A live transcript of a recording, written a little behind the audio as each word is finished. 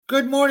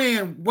Good morning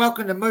and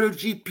welcome to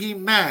MotoGP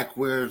Mac,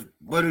 where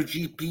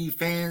MotoGP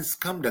fans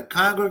come to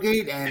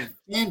congregate and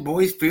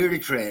fanboys fear to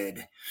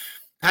tread.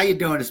 How you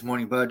doing this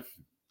morning, bud?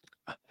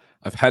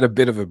 I've had a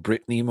bit of a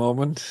Britney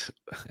moment.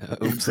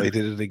 Oops, I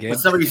did it again.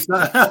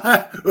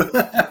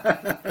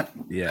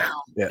 Yeah.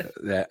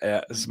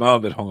 A small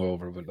bit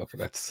hungover, but look,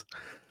 that's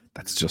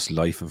just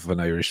life of an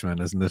Irishman,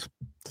 isn't it?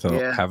 So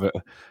Yeah. have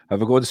a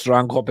good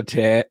strong cup of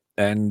tea,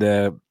 and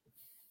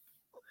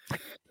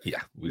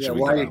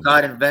why did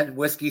God invent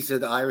whiskey so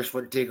the Irish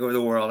wouldn't take over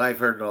the world? I've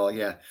heard it all.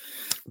 Yeah,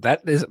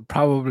 that is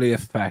probably a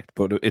fact,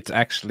 but it's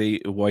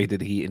actually why did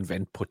he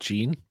invent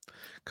poutine?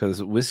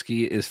 Because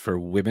whiskey is for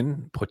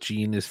women,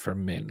 poutine is for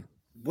men.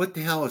 What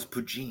the hell is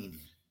poutine?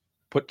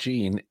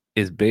 Poutine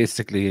is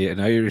basically an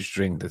Irish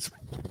drink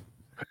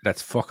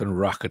that's fucking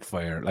rocket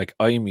fire. Like,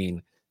 I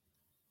mean,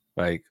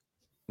 like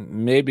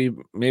maybe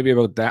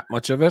about that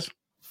much of it,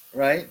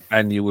 right?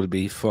 And you will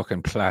be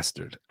fucking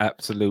plastered,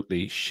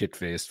 absolutely shit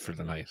faced for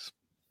the night.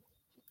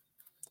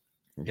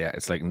 Yeah,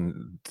 it's like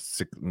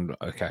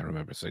I can't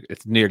remember.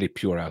 It's nearly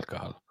pure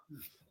alcohol.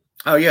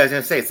 Oh yeah, I was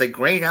gonna say it's like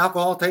grain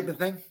alcohol type of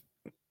thing.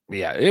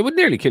 Yeah, it would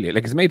nearly kill you.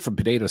 Like, it's made from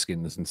potato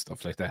skins and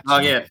stuff like that. Oh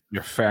yeah,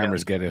 your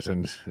farmers get it,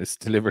 and it's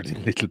delivered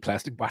in little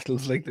plastic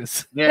bottles like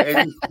this.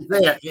 Yeah,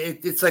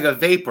 it's like a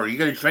vapor. You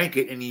got to drink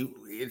it, and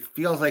it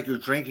feels like you're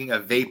drinking a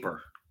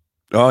vapor.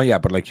 Oh yeah,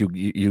 but like you.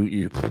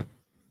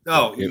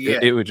 Oh yeah,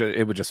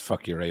 it would just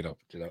fuck you right up.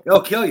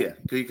 It'll kill you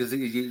because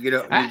you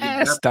know.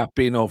 Stop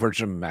being over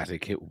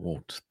dramatic. It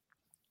won't.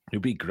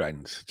 You'll be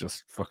grand.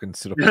 Just fucking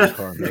sit up in the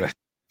corner.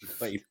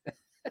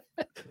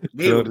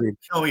 Maybe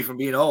kill me from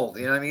being old.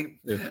 You know what I mean?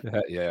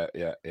 Yeah.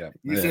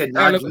 You see a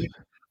dog.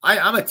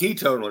 I'm a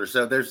teetotaler,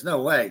 so there's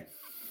no way.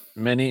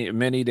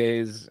 Many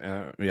days,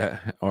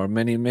 or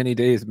many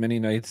days, many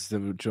nights.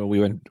 We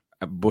went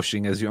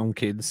bushing as young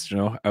kids,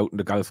 out in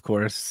the golf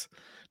course,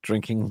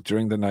 drinking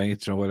during the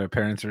night, while our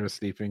parents are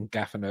sleeping,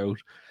 gaffing out.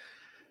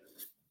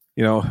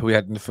 We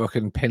hadn't a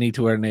fucking penny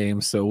to our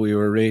name, so we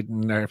were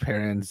raiding our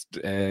parents'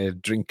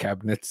 drink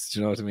cabinets. Do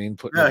you know what I mean?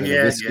 Putting a bit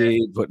of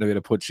whiskey, putting a bit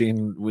of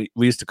poutine. We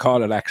used to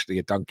call it actually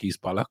a donkey's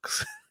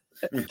bollocks.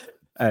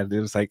 And it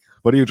was like,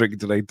 what are you drinking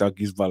tonight?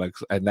 Donkey's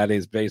bollocks. And that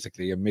is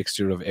basically a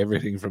mixture of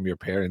everything from your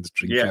parents'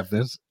 drink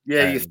cabinet.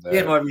 Yeah, you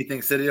skim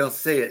everything so they don't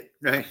say it,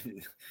 right?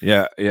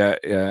 Yeah.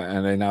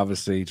 And then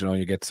obviously,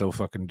 you get so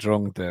fucking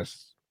drunk that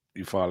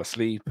you fall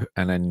asleep,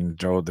 and then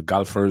the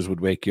golfers would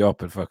wake you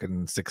up at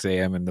fucking 6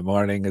 a.m. in the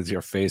morning as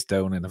you're face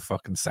down in a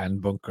fucking sand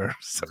bunker,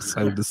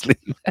 sound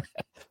asleep.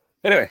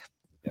 Anyway,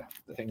 the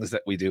things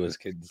that we do as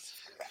kids.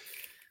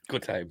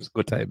 Good times.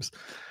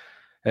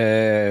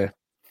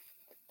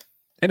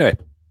 Anyway,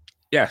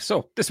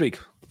 so this week,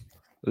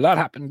 a lot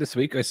happened this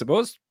week, I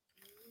suppose.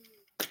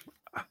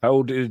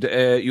 How did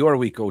your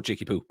week go,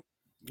 Cheeky Poo?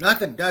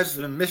 Nothing. Does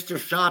Mr.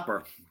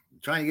 Shopper.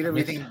 Trying to get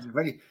everything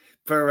ready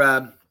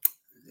for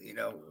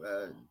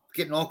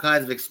getting all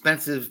kinds of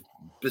expensive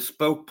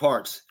bespoke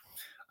parts.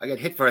 I got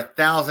hit for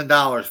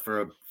 $1,000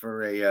 for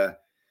a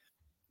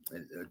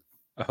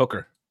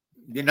hooker.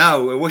 I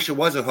wish it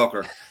was a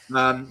hooker.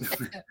 But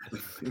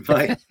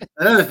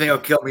another thing will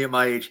kill me at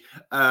my age.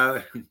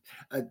 A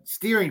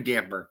steering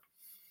damper.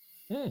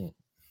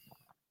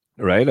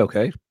 Right.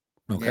 Okay.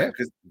 Yeah,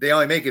 because they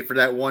only make it for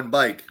that one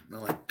bike.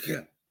 I'm like,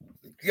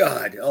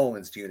 God,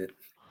 Owen's unit.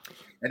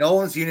 And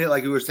Owen's unit,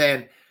 like you were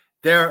saying,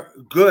 they're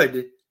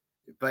good.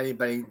 If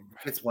anybody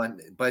gets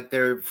one, but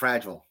they're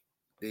fragile.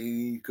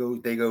 They go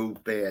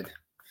bad.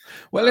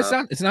 Well,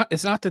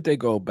 it's not that they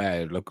go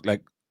bad. Look,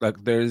 like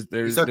there's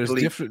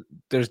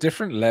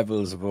different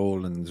levels of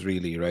Olins,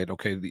 really, right?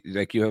 Okay,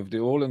 like you have the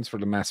Olins for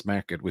the mass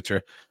market, which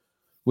are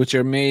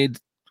made.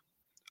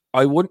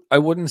 I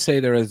wouldn't say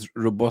they're as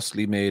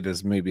robustly made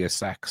as maybe a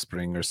sack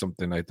spring or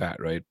something like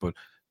that, right? But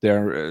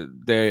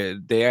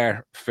they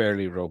are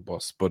fairly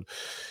robust. But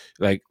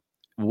like,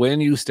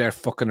 when you start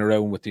fucking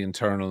around with the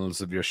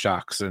internals of your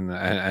shocks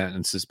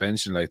and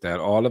suspension like that,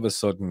 all of a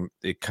sudden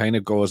it kind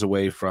of goes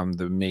away from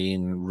the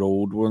main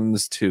road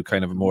ones to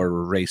kind of more of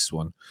a race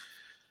one.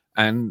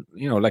 And,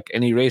 like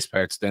any race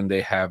parts, then they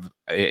have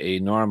a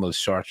normal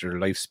shorter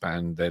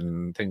lifespan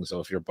than things. So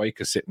if your bike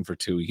is sitting for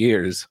 2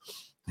 years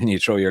and you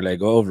throw your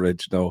leg over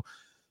it,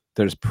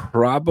 there's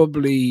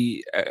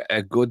probably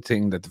a good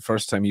thing that the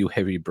first time you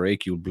heavy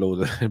brake, you'll blow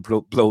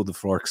the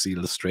fork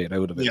seal straight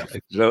out of it. Yeah.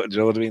 Like, do you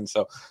know what I mean?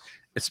 So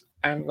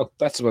and look,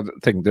 that's what the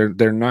thing.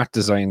 They're not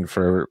designed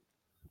for,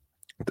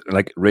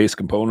 like, race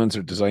components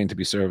are designed to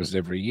be serviced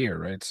every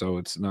year, right? So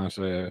it's not.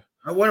 I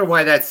wonder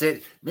why that's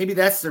it. Maybe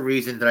that's the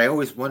reason that I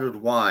always wondered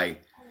why.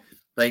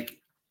 Like,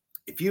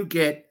 if you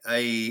get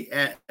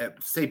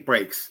say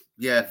brakes,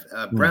 you have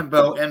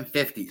Brembo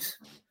M50s.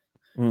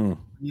 You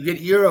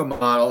get Euro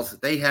models.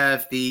 They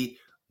have the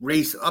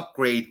race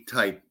upgrade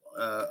type.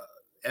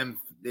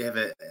 They have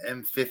a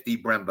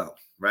M50 Brembo,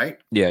 right?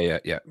 Yeah.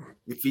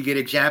 If you get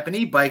a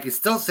Japanese bike, it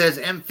still says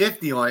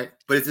M50 on it,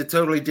 but it's a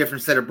totally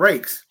different set of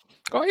brakes.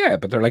 Oh yeah,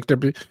 but they're like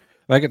the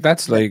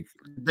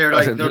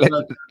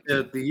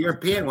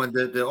European one,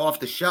 the off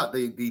the shot,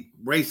 the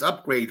race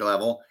upgrade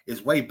level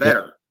is way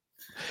better.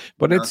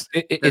 But it's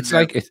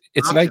like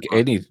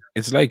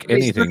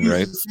anything,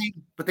 right?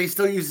 But they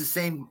still use the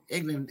same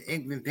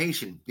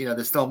indentation.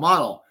 They're still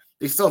model.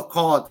 They still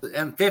call it the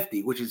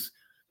M50, which is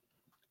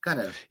kind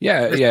of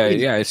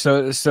yeah.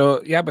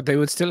 So yeah, but they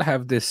would still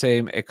have the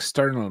same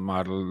external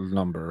model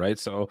number, right?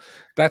 So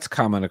that's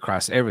common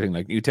across everything.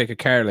 Like you take a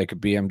car like a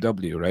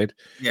BMW, right?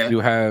 Yeah.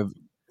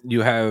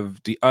 You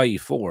have the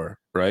i4,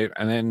 right?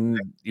 And then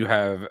you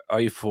have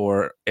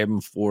i4,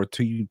 M4,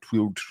 2,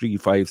 3,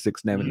 5,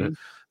 6, 7. Mm-hmm.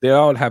 They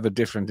all have a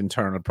different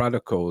internal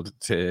product code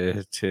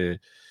to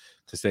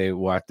say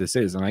what this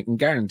is. And I can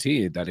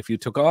guarantee that if you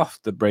took off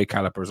the brake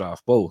calipers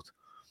off both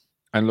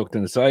and looked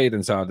inside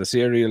and saw the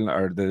serial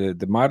or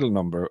the model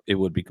number, it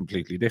would be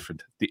completely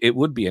different. It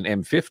would be an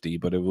M50,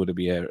 but it would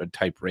be a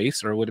type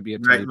race, or would it be a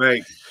type?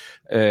 Right.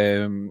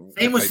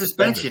 Same with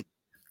suspension.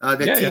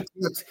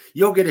 TTX,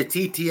 you'll get a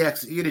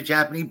TTX, you get a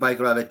Japanese bike,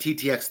 it'll have a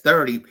TTX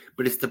 30,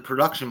 but it's the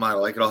production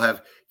model. Like it'll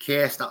have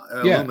cast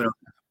aluminum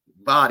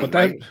body,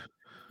 right?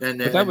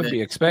 But that would be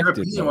expected.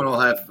 The European one will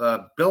have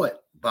billet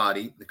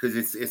body because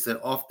it's an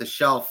off the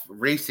shelf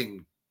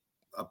racing.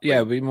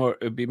 Yeah,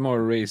 it'd be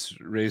more race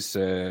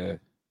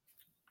oriented.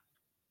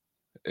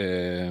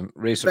 That's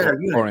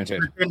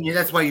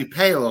why you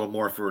pay a little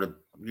more for the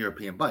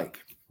European bike.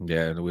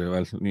 Yeah,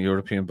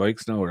 European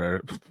bikes now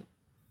are.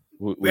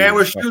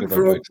 We're shooting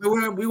for.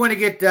 We want to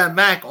get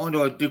Mac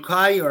onto a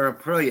Ducati or a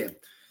Aprilia.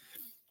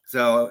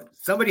 So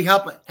somebody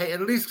help. Hey,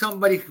 at least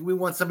we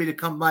want somebody to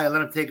come by and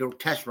let them take a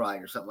test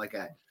ride or something like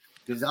that.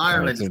 Because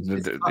Ireland is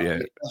tough to get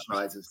test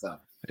rides and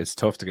stuff. It's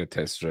tough to get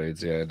test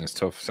rides, yeah, and it's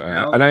tough.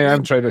 And I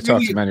am trying to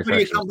talk to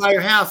manufacturers. Come by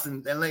your house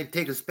and let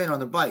take a spin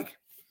on the bike.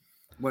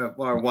 One of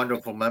our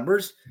wonderful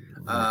members.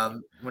 I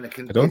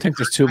don't think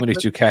there's too many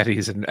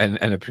Ducatis and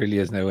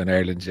Aprilias now in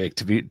Ireland, Jake.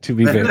 To be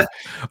fair,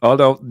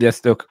 although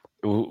yes, look,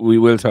 we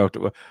will talk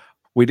to.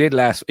 We did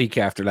last week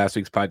after last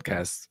week's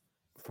podcast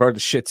for the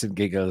shits and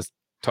giggles,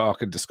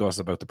 talk and discuss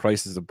about the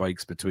prices of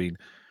bikes between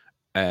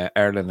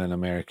Ireland and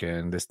America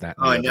and this, that.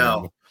 And I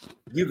know.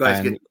 You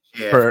guys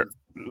for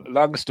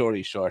long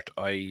story short,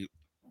 I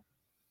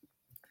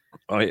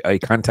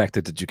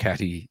contacted the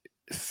Ducati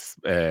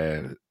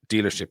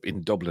dealership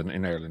in Dublin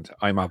in Ireland.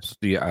 I'm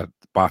obviously at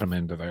the bottom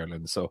end of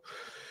Ireland, so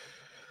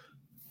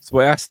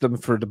I asked them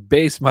for the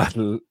base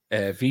model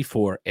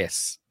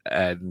V4S,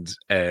 and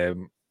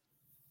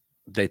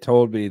they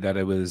told me that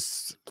it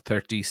was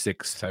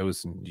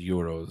 36,000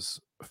 euros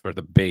for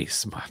the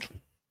base model.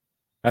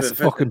 That's the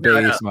fucking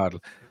base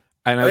model.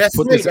 And that's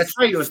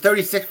right. It was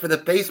 36 for the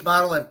base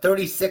model and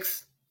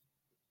 36,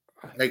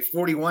 like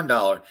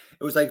 $41.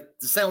 It was like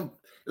the same.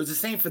 It was the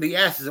same for the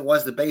S as it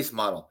was the base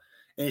model.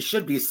 And it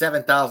should be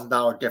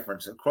 $7,000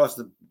 difference across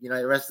the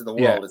rest of the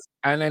world.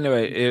 Yeah. And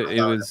anyway,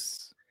 it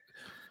was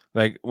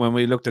like when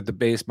we looked at the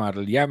base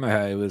model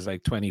Yamaha, it was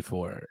like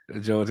 24.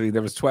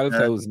 There was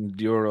 12,000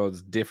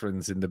 euros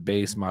difference in the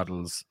base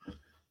models,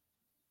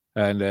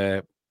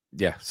 and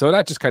so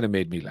that just kind of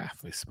made me laugh,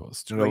 I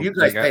suppose. You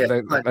guys pay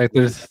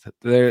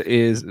there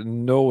is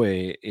no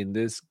way in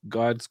this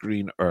God's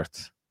green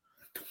earth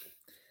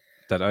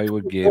that I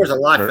would give. There's a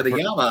lot for the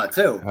Yamaha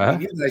too.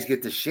 You guys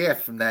get the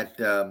shaft from that.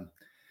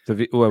 We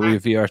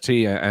have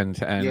VRT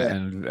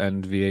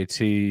and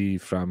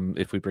VAT from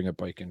if we bring a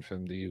bike in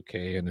from the UK,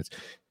 and it's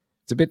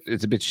a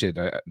bit shit,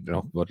 but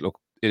look,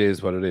 it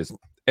is what it is.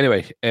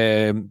 Anyway,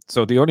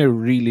 so the only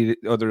really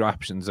other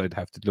options I'd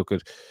have to look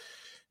at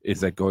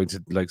is like going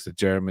to like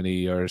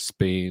Germany or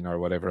Spain or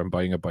whatever and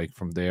buying a bike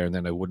from there, and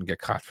then I wouldn't get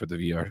caught for the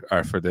VR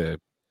or for the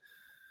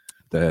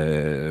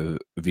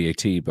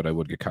VAT, but I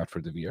would get caught for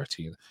the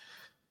VRT.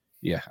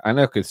 Yeah, and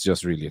look, it's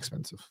just really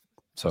expensive.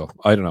 So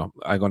I don't know.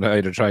 I'm going to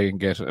either try and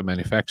get a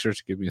manufacturer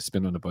to give me a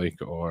spin on a bike,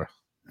 or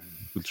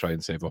we'll try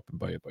and save up and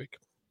buy a bike,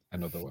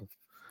 another one.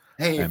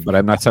 Hey, but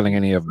I'm not selling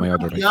any of my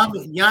other bikes.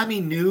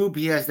 Yami Noob,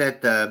 he has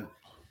that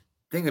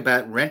thing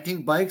about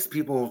renting bikes.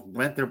 People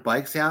rent their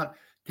bikes out.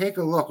 Take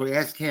a look or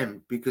ask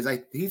him, because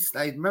I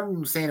remember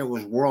him saying it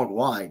was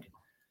worldwide.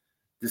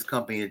 This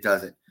company that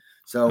does it.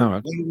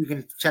 So maybe we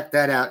can check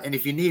that out. And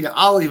if you need it,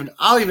 I'll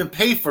even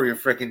pay for your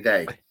freaking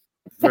day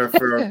for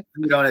put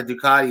on a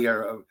Ducati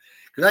or.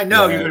 Because I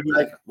know you're going to be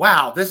like,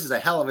 wow, this is a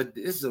hell of a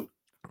this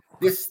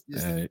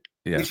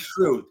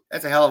true.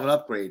 That's a hell of an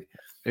upgrade.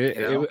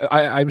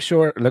 I'm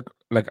sure. Look,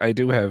 like I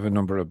do have a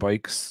number of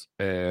bikes,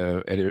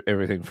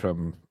 everything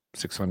from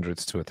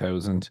 600s to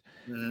 1,000.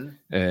 Mm-hmm.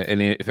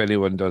 And if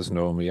anyone does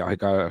know me, I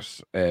got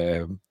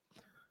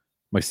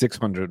my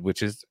 600,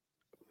 which is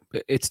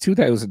it's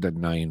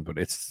 2009, but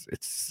it's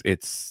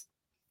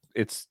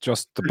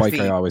just the bike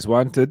I always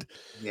wanted.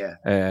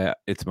 Yeah.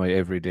 It's my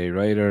everyday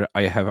rider.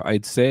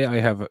 I'd say I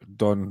have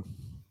done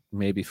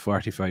maybe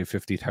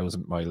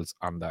 50,000 miles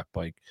on that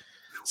bike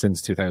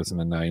since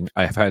 2009.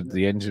 I've had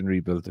the engine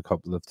rebuilt a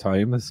couple of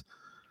times.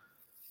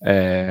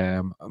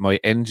 My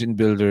engine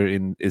builder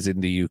is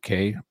in the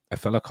UK, a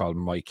fella called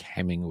Mike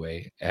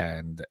Hemingway,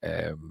 and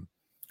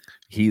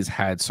he's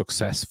had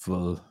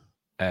successful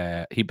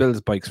He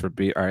builds bikes for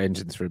our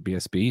engines for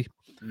BSB.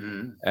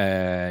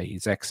 Mm-hmm.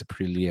 He's ex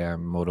Aprilia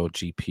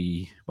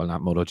MotoGP. Well,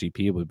 not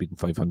MotoGP, it would be in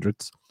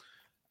 500s.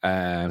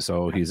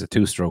 So he's a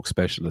 2-stroke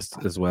specialist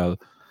as well.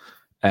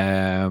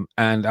 And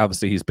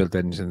obviously he's built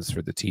engines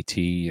for the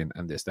TT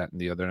and this, that, and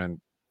the other. And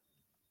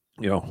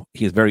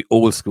he's very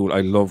old school.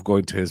 I love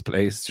going to his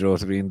place. Do you know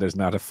what I mean? There's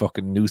not a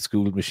fucking new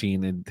school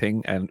machine and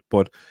thing.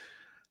 But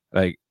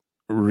like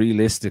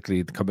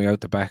realistically, coming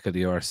out the back of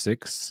the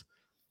R6,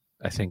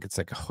 I think it's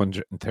like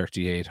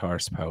 138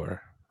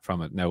 horsepower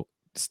from it. Now,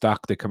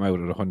 stock, they come out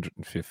at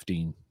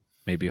 115,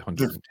 maybe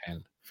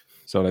 110.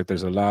 So like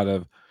there's a lot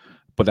of,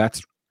 but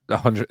that's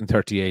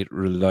 138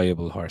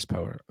 reliable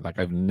horsepower. Like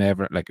I've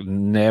never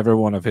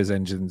one of his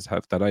engines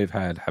that I've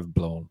had have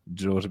blown.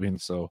 Do you know what I mean?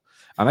 So,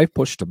 and I've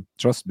pushed them.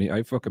 Trust me,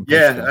 I fucking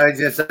pushed them. I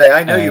just say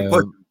I know you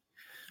put.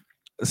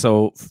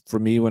 So for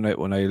me, when I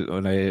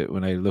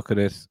look at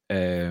it,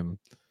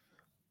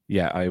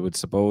 I would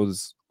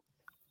suppose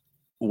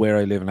where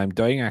I live, and I'm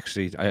dying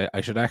actually.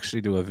 I should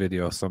actually do a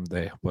video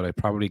someday, but I'd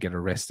probably get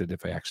arrested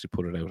if I actually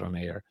put it out on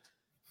air.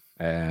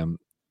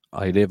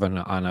 I live on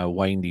a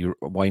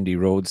windy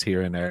roads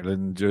here in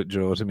Ireland. Do you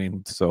know what I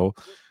mean? So,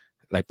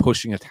 like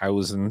pushing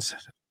 1,000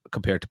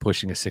 compared to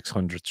pushing a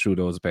 600 through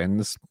those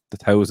bends, the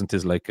 1,000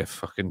 is like a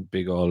fucking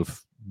big old.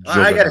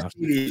 I gotta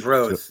see these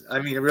roads. I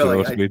mean,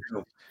 really, I do.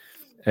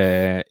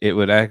 It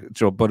would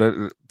act,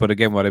 but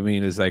again, what I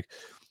mean is like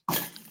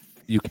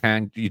you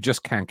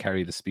just can't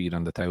carry the speed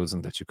on the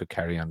 1,000 that you could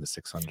carry on the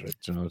 600. Do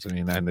you know what I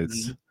mean? And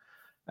it's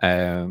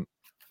and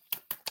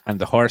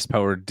the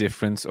horsepower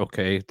difference.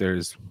 Okay,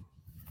 there's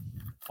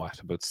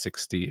about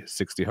 60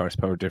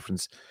 horsepower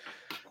difference.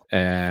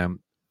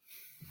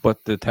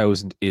 But the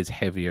 1,000 is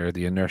heavier.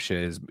 The inertia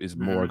is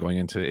more going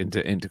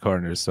into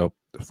corners. So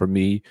for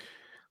me,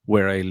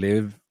 where I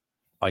live,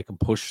 I can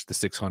push the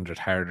 600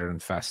 harder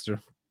and faster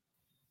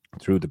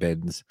through the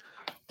bends.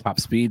 Top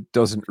speed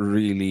doesn't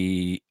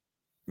really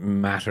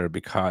matter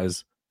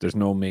because there's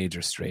no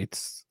major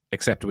straights,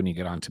 except when you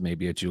get onto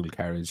maybe a dual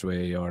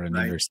carriageway or an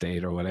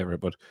interstate or whatever.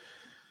 But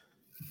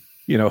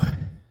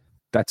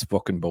that's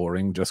fucking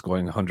boring. Just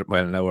going 100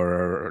 mile an hour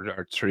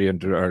or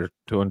 300 or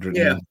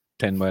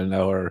 210 mile an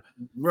hour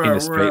in a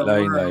straight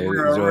line.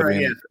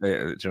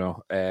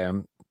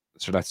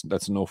 So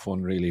that's no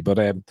fun really. But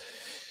I've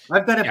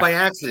done it by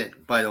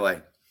accident, by the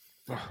way.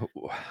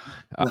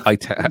 I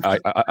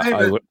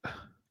would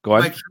go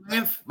on. My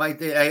Triumph, I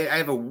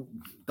have a,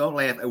 don't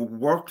laugh. It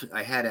worked.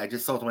 I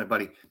just sold to my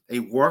buddy. A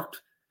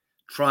worked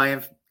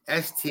Triumph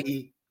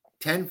ST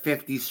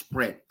 1050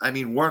 Sprint. I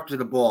mean, worked to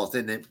the balls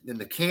in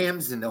the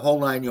cams and the whole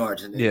 9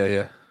 yards.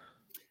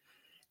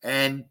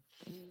 And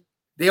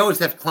they always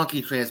have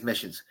clunky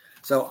transmissions.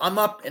 So I'm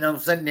up and I'm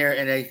sitting there,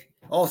 and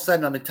all of a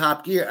sudden I'm in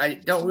top gear. I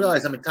don't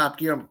realize I'm in top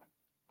gear.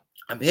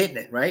 I'm hitting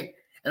it, right?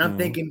 And I'm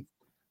thinking,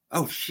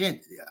 oh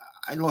shit,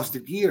 I lost a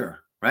gear,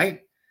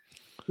 right?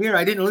 Here,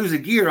 I didn't lose a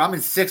gear. I'm in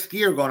 6th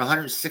gear going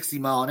 160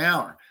 mile an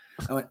hour.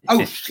 I went,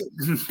 oh shit,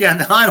 down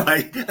the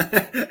highway.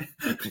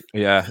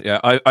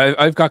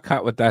 I've got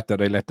caught with that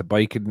I let the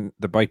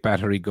bike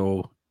battery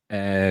go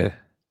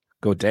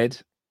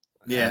dead.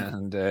 Yeah.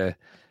 And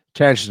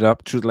charged it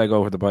up, threw the leg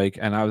over the bike,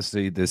 and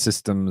obviously the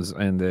systems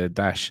and the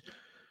dash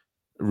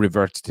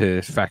reverts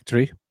to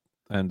factory.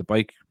 And the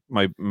bike,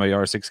 my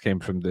R6 came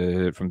from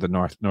the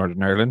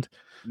Northern Ireland,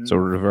 so it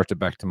reverted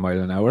back to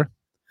mile an hour.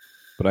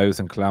 But I was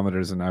in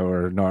kilometers an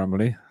hour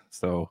normally,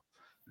 so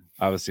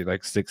obviously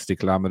like 60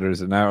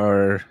 kilometers an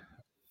hour.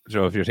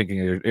 So if you're thinking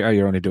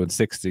you're only doing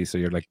 60, so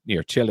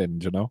you're chilling,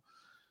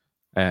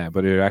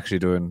 but you're actually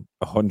doing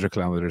 100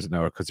 kilometers an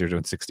hour because you're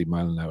doing 60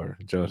 mile an hour.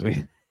 Do you know what I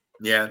mean?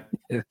 Yeah.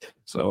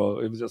 So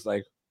it was just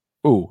like,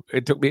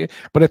 it took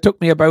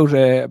me about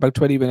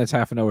 20 minutes,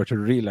 half an hour to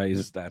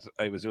realize that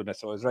I was doing it.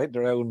 So I was riding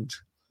around.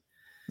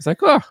 It's like,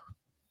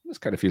 this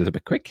kind of feels a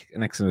bit quick.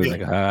 And next thing I was like,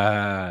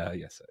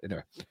 yes.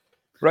 Anyway,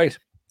 right.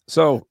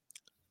 So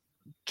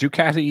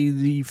Ducati,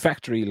 the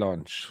factory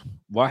launch.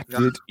 What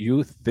did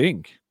you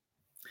think?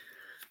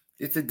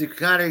 It's a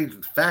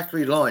Ducati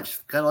factory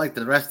launch, kind of like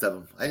the rest of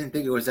them. I didn't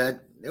think it was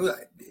that.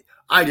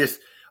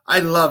 I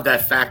love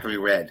that factory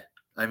red.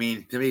 I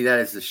mean, to me, that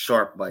is a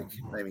sharp bike.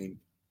 I mean,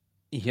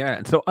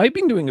 yeah. So I've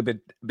been doing a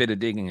bit of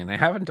digging, and I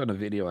haven't done a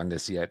video on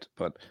this yet,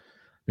 but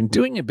I've been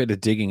doing a bit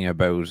of digging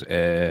about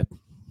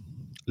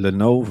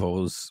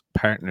Lenovo's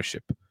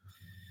partnership.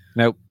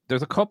 Now,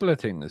 there's a couple of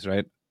things,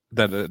 right,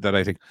 that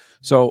I think.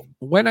 So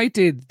when I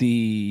did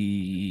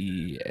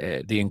the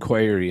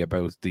inquiry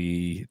about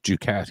the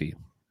Ducati,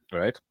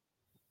 right?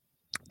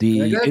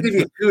 I gotta give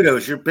you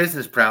kudos. Your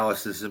business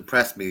prowess has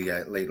impressed me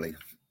lately.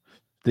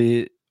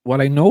 What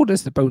I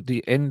noticed about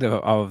the end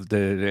of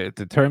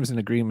the terms and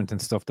agreement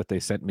and stuff that they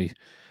sent me,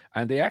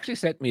 and they actually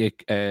sent me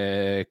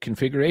a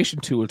configuration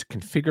tool to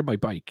configure my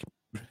bike,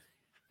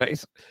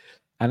 right?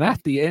 And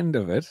at the end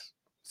of it,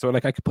 so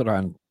like I could put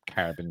on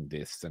carbon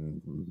discs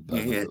and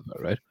blah, blah, blah,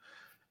 right?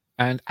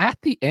 And at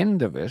the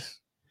end of it,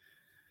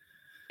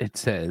 it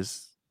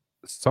says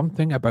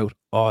something about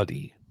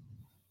Audi.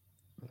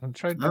 I'm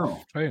trying to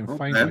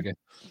find it again.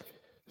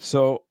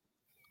 So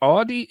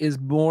Audi is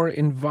more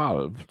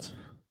involved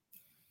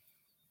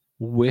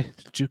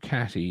with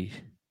Ducati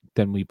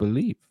than we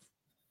believe.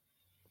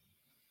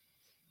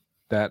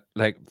 That,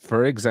 like,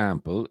 for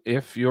example,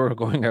 if you're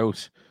going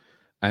out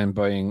and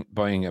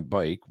buying a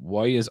bike,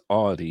 why is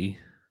Audi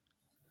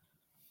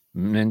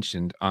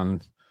mentioned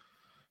on?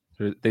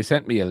 They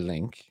sent me a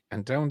link,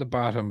 and down the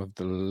bottom of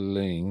the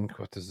link,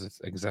 what does it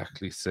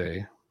exactly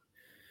say?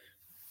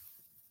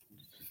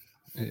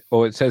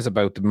 Oh, it says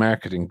about the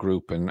marketing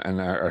group and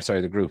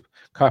the group.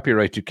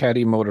 Copyright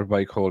Ducati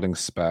Motorbike Holdings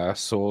SPA,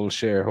 sole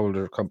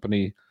shareholder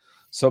company,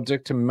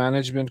 subject to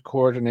management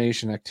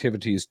coordination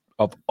activities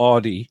of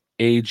Audi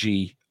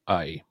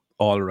AGI,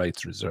 all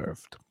rights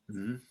reserved.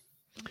 Mm-hmm.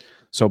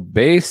 So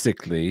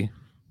basically,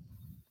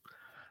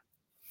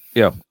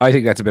 yeah, I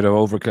think that's a bit of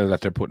overkill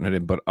that they're putting it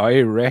in, but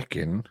I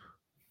reckon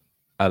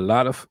a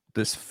lot of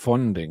this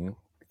funding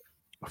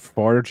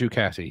for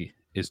Ducati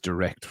is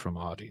direct from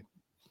Audi,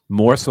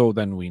 more so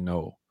than we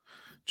know.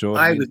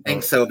 I would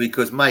think so,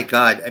 because my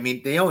God, I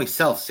mean, they only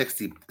sell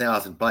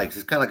 60,000 bikes.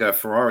 It's kind of like a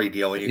Ferrari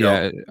deal. When you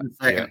go,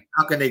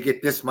 how can they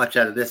get this much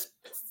out of this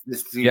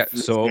scale?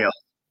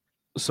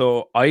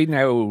 So I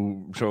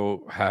now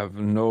have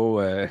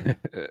no.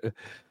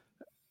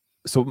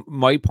 So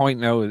my point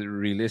now,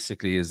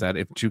 realistically, is that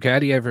if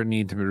Ducati ever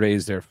need to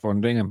raise their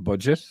funding and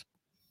budget,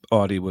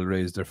 Audi will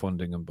raise their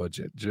funding and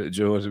budget. Do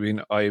you know what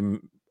I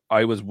mean?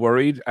 I was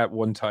worried at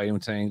one time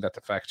saying that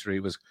the factory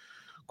was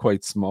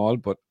quite small,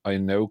 but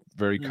I'm now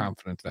very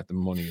confident that the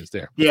money is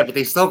there. Yeah, but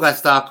they still got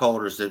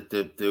stockholders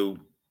that do.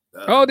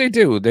 Oh, they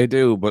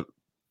do, but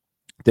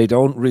they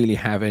don't really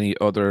have any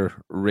other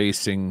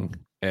racing.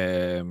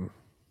 No,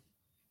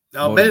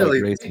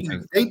 admittedly,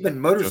 they've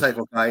been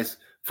motorcycle guys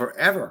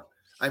forever.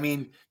 I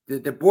mean,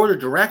 the board of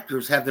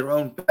directors have their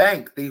own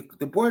bank. The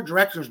board of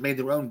directors made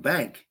their own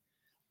bank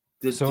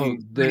to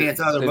finance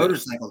other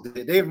motorcycles.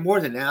 They have more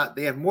than that.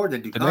 They have more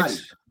than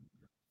Ducati.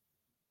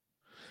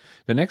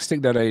 The next thing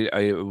that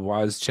I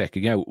was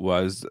checking out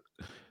was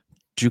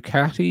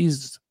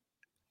Ducati's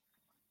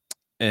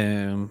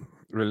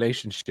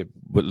relationship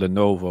with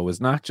Lenovo is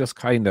not just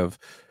kind of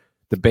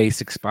the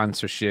basic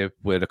sponsorship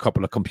with a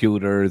couple of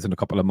computers and a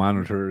couple of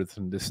monitors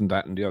and this and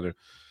that and the other.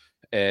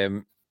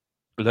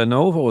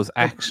 Lenovo is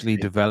actually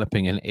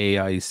developing an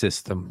AI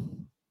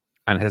system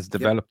and has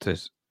developed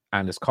it,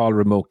 and it's called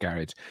Remote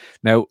Garage.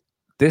 Now,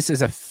 this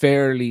is a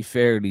fairly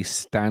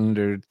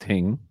standard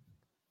thing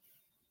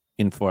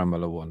in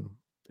Formula One.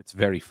 It's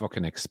very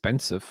fucking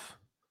expensive,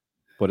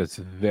 but it's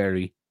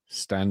very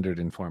standard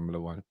in Formula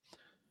One.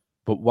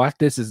 But what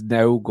this is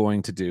now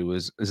going to do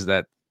is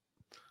that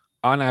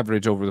on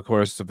average over the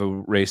course of a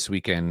race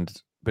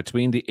weekend,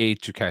 between the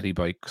 8 Ducati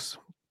bikes,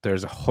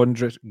 there's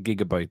 100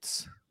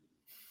 gigabytes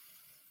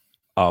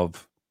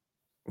of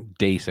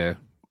data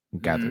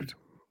gathered.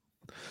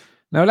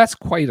 Now, that's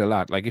quite a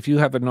lot. Like, if you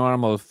have a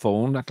normal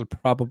phone, that'll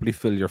probably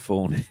fill your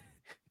phone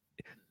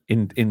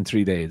in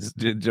 3 days.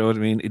 Do you know what I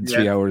mean? In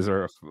 3 hours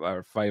or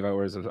 5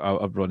 hours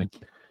of running.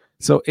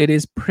 So it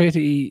is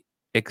pretty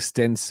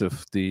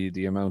extensive,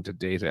 the amount of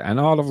data. And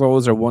all of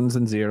those are ones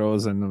and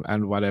zeros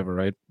and whatever,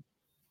 right?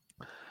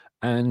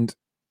 And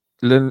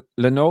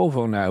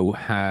Lenovo now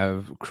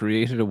have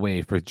created a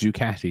way for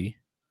Ducati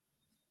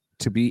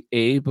to be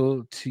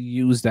able to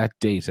use that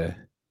data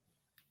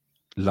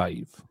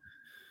live.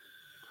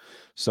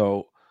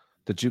 So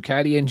the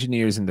Ducati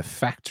engineers in the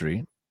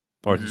factory,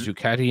 or the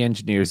Ducati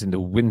engineers in the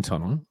wind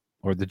tunnel,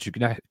 or the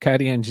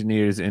Ducati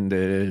engineers in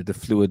the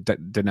fluid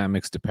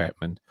dynamics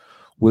department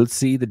will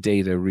see the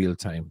data real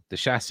time. The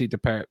chassis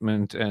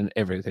department and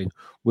everything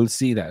will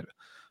see that.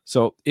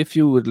 So if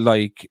you would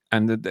like,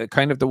 and the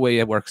kind of the way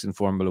it works in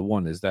Formula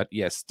One is that,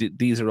 yes,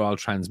 these are all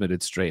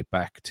transmitted straight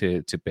back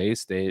to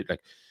base. They,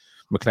 like,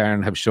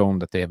 McLaren have shown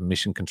that they have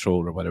mission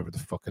control or whatever the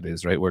fuck it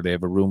is, right? Where they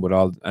have a room with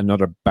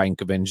another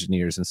bank of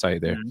engineers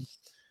inside there.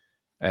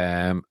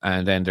 And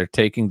then they're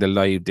taking the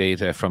live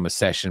data from a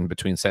session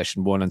between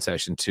session 1 and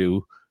session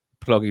 2,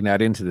 plugging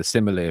that into the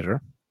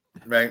simulator,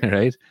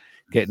 right?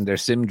 Getting their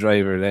sim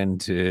driver then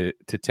to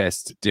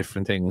test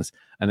different things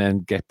and then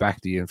get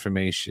back the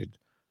information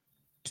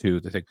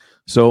to the thing.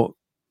 So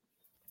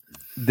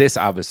this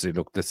obviously,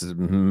 look, this is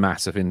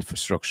massive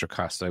infrastructure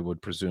cost, I would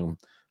presume.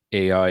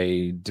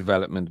 AI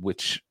development,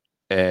 which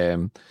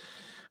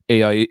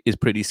AI is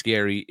pretty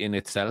scary in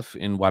itself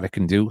in what it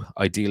can do.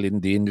 I deal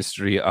in the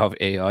industry of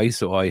AI,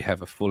 so I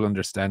have a full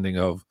understanding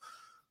of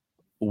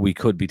we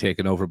could be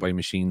taken over by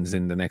machines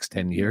in the next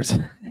 10 years. Do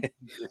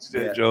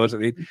you know what I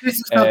mean? This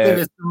is something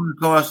that's going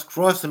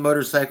across the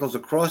motorcycles,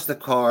 across the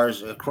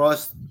cars,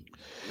 across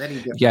many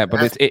different. Yeah,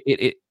 but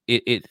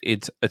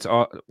it's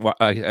all. What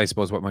I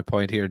suppose what my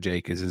point here,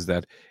 Jake, is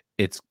that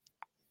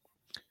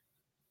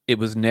it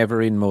was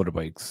never in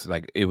motorbikes.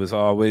 Like, it was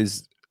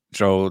always,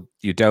 so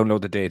you download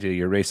the data,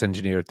 your race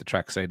engineer at the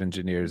trackside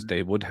engineers,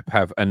 they would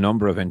have a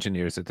number of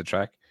engineers at the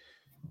track.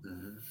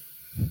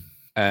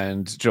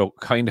 And Joe,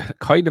 kind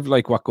of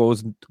like what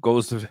goes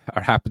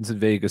or happens in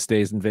Vegas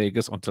stays in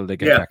Vegas until they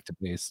get back to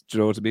base. Do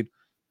you know what I mean?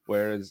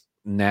 Whereas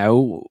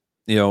now,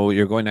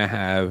 you're going to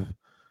have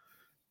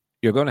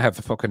you're going to have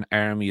a fucking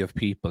army of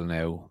people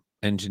now,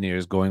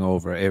 engineers going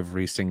over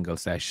every single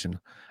session,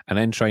 and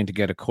then trying to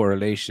get a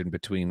correlation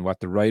between what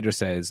the rider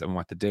says and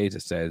what the data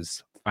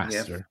says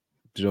faster. Yeah.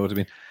 Do you know what I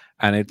mean?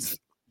 And it's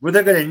well,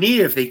 they're going to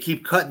need it if they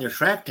keep cutting their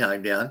track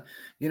time down.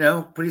 You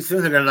know, pretty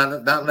soon they're going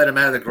to not let them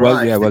out of the garage.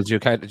 Well, yeah. Well, you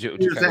can't. You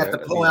just have to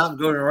pull out and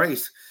go to a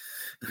race.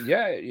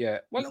 Yeah.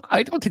 Well, look,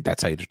 I don't think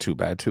that's either too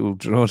bad. Too.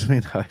 Do you know what I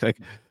mean?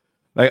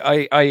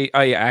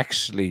 I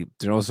actually,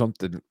 do you know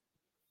something?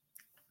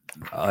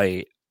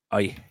 I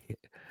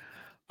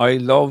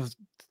love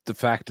the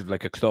fact of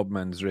like a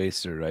clubman's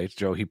racer, right,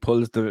 Joe? He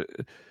pulls the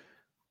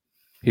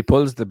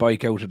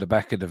bike out of the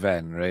back of the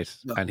van, right?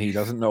 And he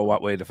doesn't know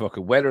what way the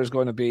fucking weather is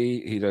going to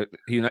be.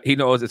 He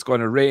knows it's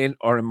going to rain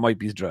or it might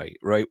be dry,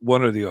 right?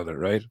 One or the other,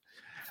 right?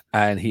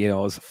 And he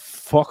knows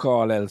fuck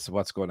all else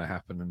what's going to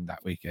happen in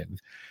that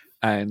weekend.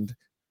 And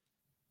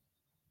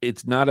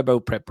it's not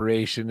about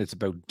preparation, it's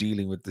about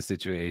dealing with the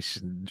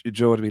situation. Do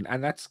you know what I mean?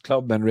 And that's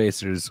clubman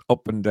racers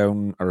up and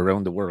down or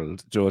around the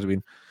world. Do you know what I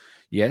mean?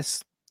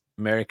 Yes,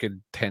 America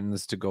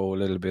tends to go a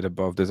little bit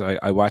above this.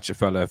 I watch a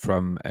fella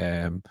from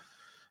a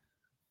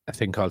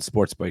thing called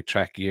Sports Bike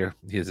Track Gear.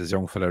 He's a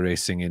young fella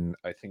racing in,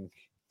 I think,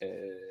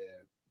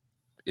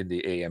 in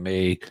the AMA.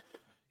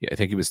 Yeah, I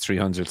think he was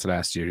 300s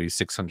last year. He's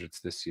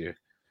 600s this year.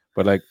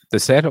 But like the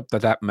setup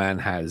that man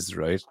has,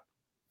 right,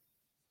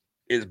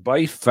 is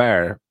by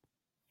far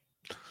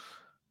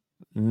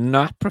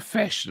not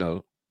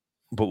professional,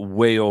 but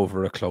way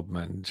over a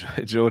clubman.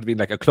 Do you know what I mean?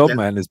 Like a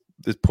clubman is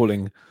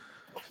pulling.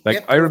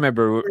 Like I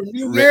remember, we're a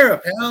new era,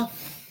 pal.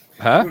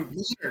 Huh?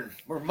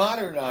 We're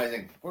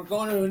modernizing. We're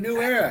going to a new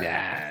era.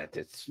 Yeah,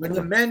 when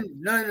the men,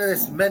 none of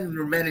this men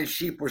and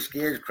sheep were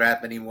scared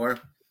crap anymore.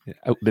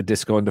 Out the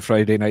disco on the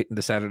Friday night and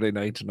the Saturday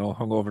night,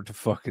 hung over to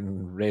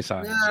fucking race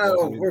on.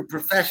 No, we're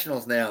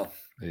professionals now.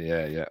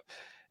 Yeah.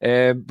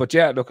 But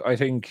yeah, look, I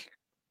think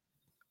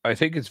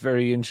it's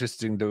very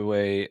interesting the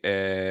way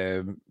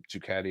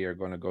Ducati are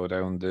going to go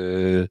down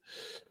the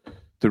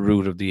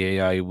route of the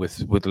AI with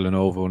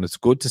Lenovo, and it's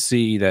good to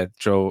see that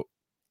Joe.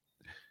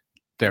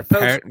 They're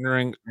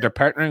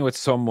partnering with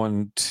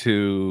someone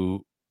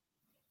to.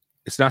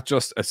 It's not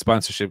just a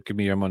sponsorship. Give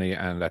me your money,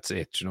 and that's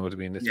it. You know what I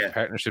mean? It's a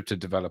partnership to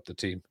develop the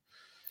team.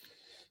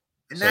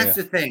 And that's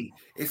the thing.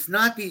 It's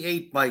not the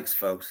 8 bikes,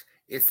 folks.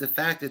 It's the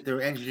fact that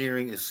their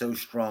engineering is so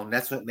strong.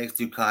 That's what makes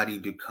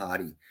Ducati.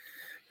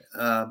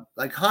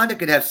 Like Honda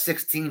could have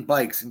 16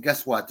 bikes, and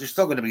guess what? They're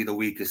still going to be the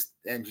weakest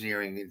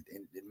engineering in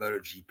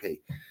MotoGP.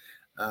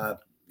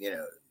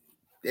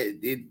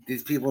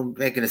 These people are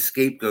making a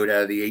scapegoat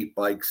out of the 8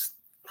 bikes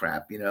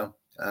crap.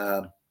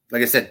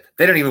 Like I said,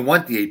 they don't even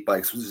want the 8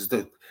 bikes. Which is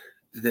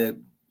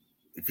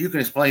if you can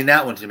explain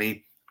that one to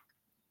me,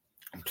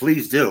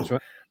 please do.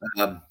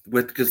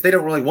 Because they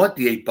don't really want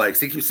the 8 bikes.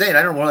 They keep saying,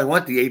 I don't really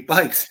want the 8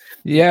 bikes.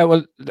 Yeah,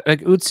 well,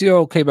 like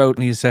Uzio came out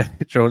and he said,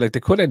 like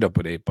they could end up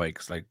with 8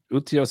 bikes. Like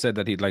Uzio said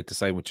that he'd like to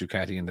sign with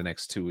Ducati in the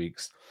next 2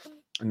 weeks.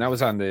 And that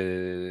was on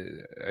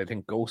I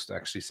think Ghost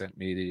actually sent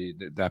me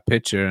that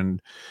picture,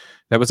 and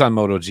that was on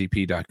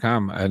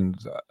MotoGP.com. And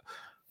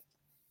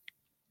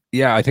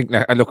yeah, I think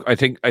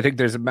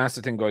there's a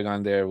massive thing going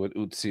on there with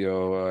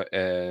Uzio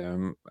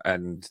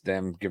and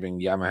them giving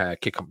Yamaha a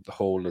kick up the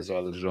hole as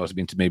well, as also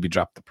been to maybe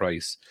drop the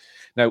price.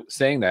 Now,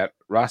 saying that,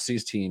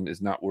 Rossi's team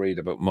is not worried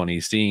about money.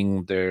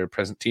 Seeing their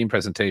team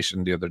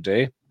presentation the other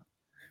day,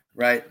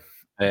 right?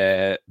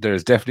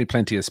 There's definitely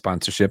plenty of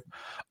sponsorship.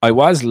 I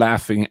was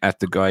laughing at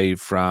the guy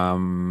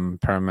from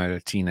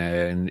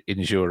Parmatina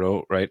in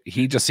Giro, right?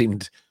 He just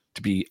seemed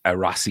to be a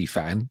Rossi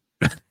fan.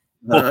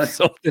 More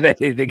so than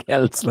anything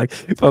else, like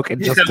fucking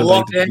just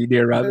delighted to be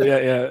near Robbie.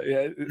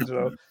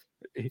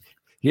 Yeah.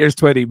 Here's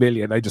 20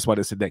 million. I just want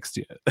to sit next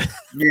to you.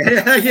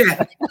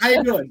 Yeah. How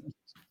you doing?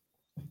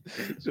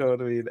 You know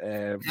what I mean?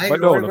 But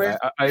no, look,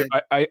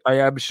 I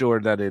am sure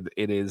that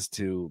it is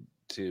to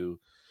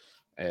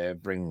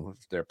bring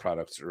their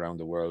products around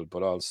the world,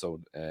 but also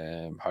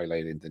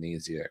highlight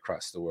Indonesia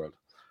across the world.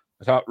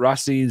 I thought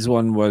Rossi's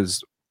one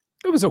was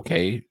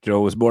okay. It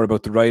was more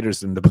about the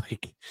riders than the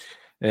bike.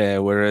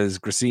 Whereas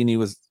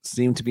Grassini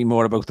seemed to be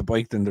more about the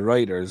bike than the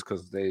riders,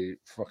 because they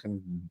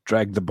fucking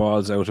dragged the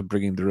balls out of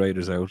bringing the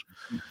riders out.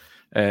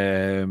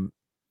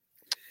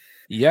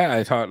 Yeah,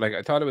 I thought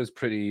it was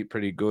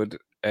pretty good.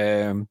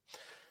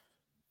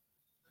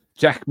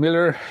 Jack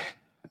Miller,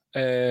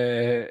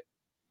 I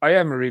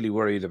am really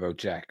worried about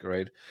Jack.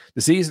 Right,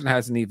 the season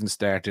hasn't even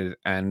started,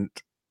 and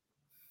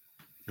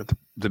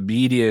the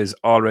media is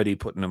already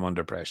putting him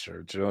under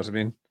pressure. Do you know what I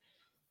mean?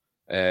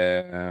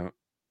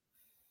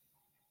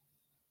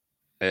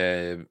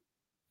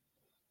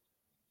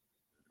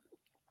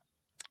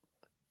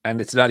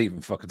 And it's not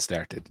even fucking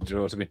started. Do you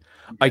know what I mean?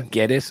 Yeah. I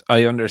get it.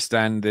 I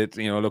understand it.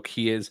 Look,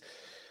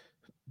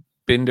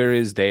 Binder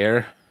is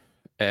there.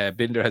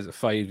 Binder has a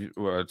 3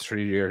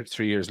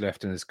 years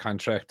left in his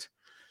contract.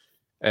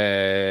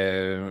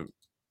 Anyone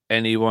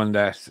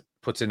that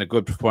puts in a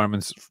good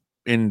performance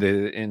in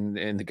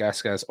the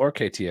gas or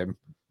KTM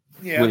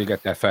will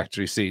get that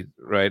factory seat,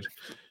 right?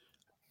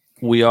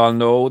 We all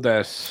know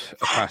that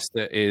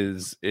Acosta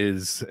is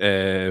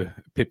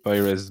Pit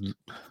Byra's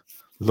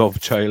love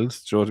child.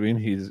 Do you know what I mean?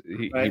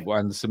 He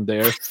wants him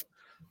there.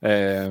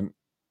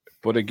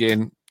 But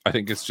again, I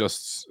think it's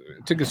just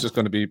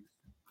going to be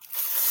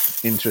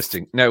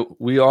interesting. Now,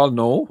 we all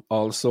know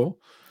also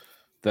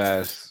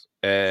that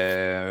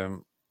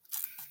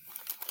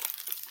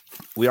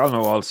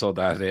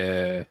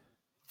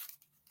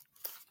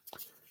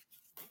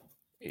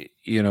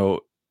you know,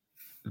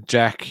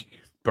 Jack's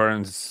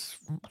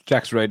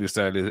riding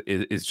style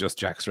is just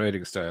Jack's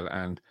riding style,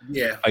 and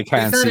I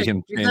can't see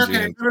him changing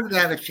it. He's never going to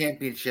have a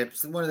championship.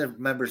 One of the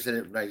members said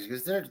it right,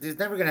 because he's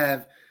never going to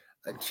have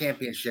a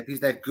championship.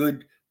 He's that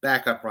good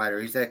backup rider.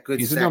 He's that good.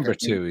 He's a number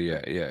two.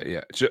 Yeah.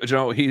 Do you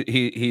know,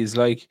 he's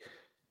like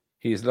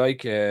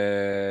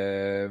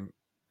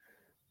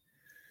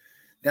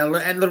now,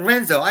 and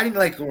Lorenzo, I didn't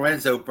like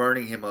Lorenzo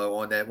burning him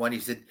on that one. He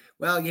said,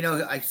 "Well,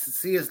 I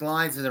see his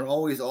lines and they're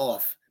always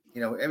off.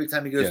 Every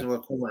time he goes into a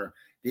corner,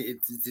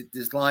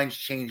 his lines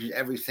change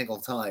every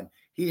single time."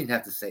 He didn't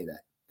have to say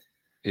that.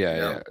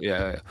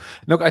 Yeah.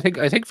 Look, I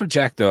think for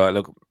Jack though,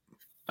 look,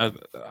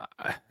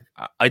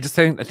 I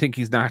think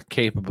he's not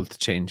capable to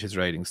change his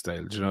riding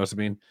style. Do you know what I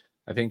mean?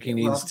 I think he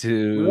needs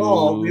to.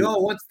 We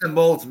all once the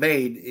mold's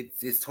made,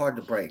 it's hard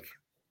to break.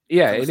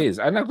 Yeah, it is,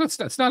 and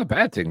that's not a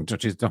bad thing.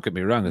 Don't get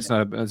me wrong. It's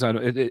not.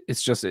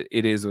 It's just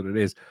it is what it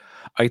is.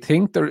 I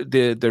think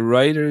the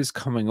riders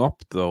coming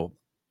up though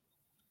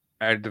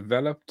are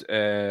developed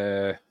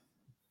a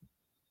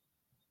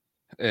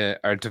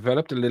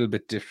little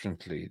bit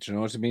differently. Do you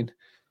know what I mean?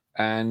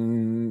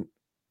 And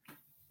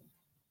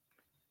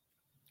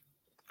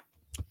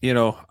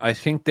I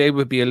think they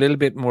would be a little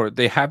bit more.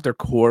 They have their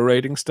core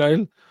riding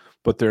style,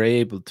 but they're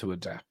able to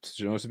adapt.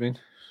 Do you know what I mean?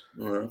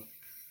 Yeah.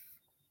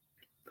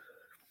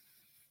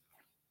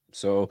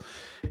 So,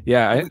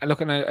 yeah, I'm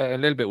looking a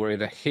little bit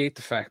worried. I hate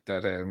the fact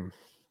that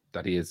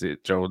he is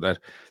Joe. That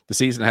the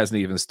season hasn't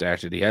even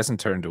started. He hasn't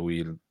turned a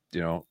wheel.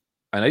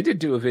 And I did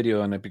do a video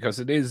on it because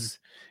it is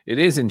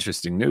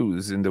interesting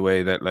news in the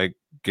way that like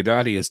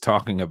Ghidotti is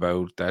talking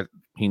about that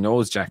he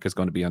knows Jack is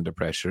going to be under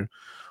pressure.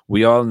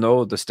 We all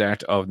know the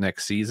start of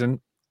next season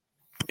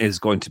is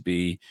going to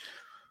be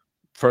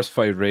first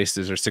 5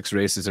 races or 6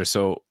 races or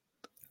so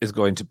is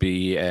going to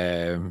be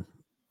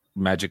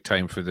magic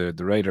time for the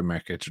rider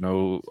market.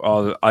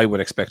 I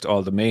would expect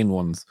all the main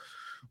ones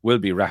will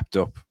be wrapped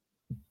up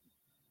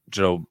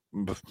for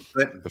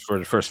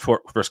the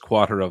first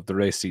quarter of the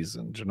race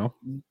season. You know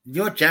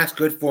what Jack's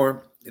good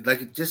for?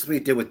 Like just what he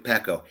did with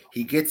Pecco.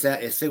 He gets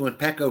out. Say when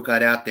Pecco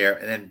got out there,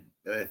 and then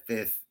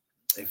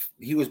if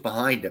he was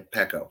behind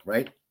Pecco,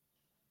 right,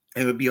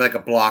 it would be like a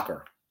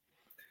blocker.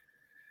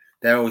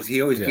 He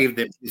always gave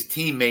his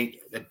teammate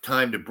the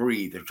time to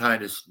breathe, or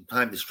time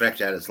to stretch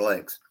out his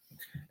legs,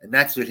 and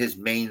that's what his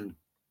main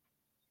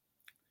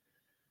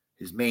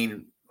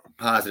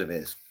positive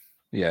is.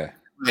 Yeah, in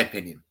my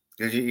opinion.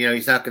 Because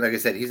he's not gonna, like I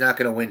said, he's not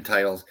going to win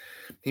titles.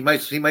 He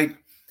might,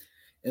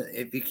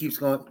 if he keeps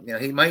going,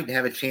 he might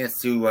have a chance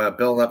to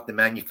build up the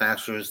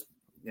manufacturer's,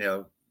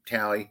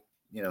 tally.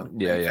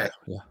 Yeah.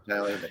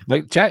 Tally,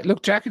 like Jack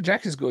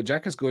is good.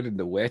 Jack is good in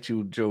the wet.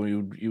 You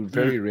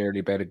very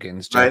rarely bet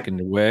against Jack in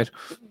the wet.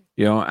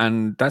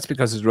 And that's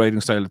because his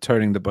riding style of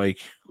turning the bike,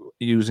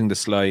 using the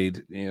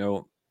slide.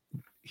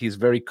 He's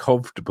very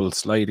comfortable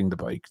sliding the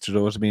bike. Do you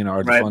know what I mean?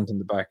 Or the front and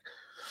the back.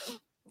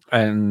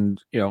 And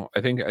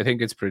I think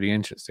it's pretty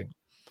interesting.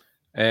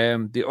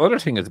 The other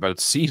thing is about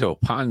Cito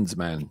Pons,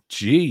 man.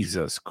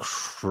 Jesus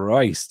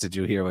Christ! Did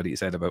you hear what he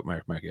said about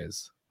Marc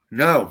Marquez?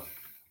 No.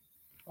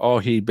 Oh,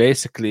 he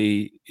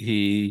basically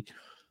he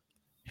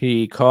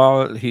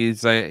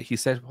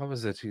said, what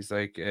was it? He's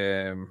like,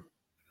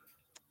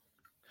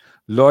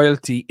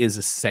 loyalty is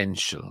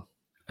essential,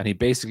 and he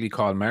basically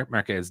called Marc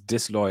Marquez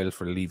disloyal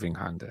for leaving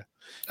Honda.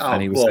 Oh,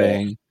 and he was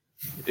saying.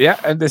 Yeah,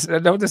 and this is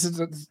what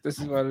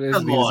it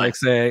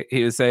is.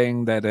 He was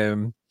saying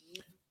that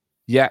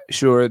yeah,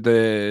 sure,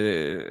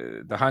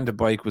 the Honda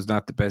bike was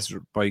not the best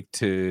bike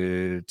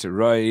to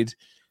ride,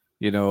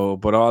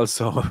 but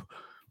also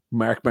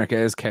Marc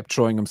Marquez kept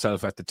throwing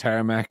himself at the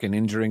tarmac and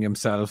injuring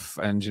himself,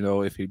 and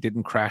if he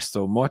didn't crash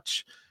so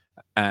much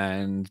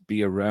and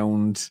be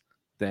around,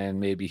 then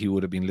maybe he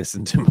would have been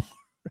listened to more.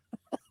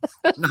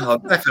 No,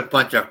 that's a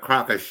bunch of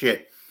crock of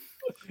shit.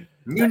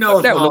 As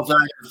well as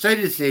I say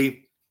to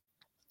see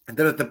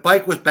that if the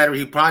bike was better,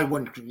 he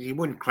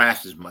wouldn't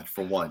crash as much,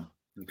 for one.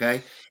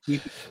 Okay, he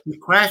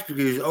crashed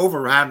because he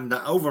was having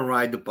to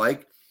override the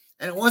bike,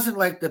 and it wasn't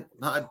like the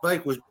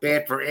bike was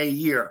bad for a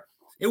year.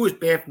 It was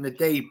bad from the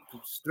day he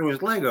threw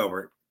his leg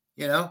over it.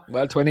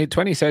 Well,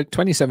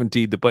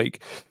 2017, the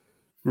bike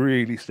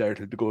really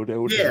started to go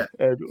down. Yeah,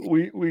 and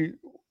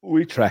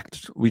we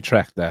tracked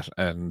that,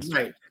 and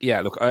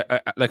yeah, look,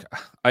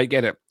 I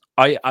get it.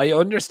 I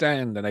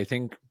understand, and I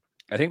think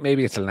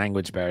maybe it's a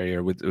language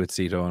barrier with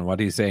Cito, and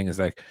what he's saying is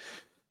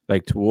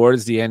like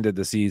towards the end of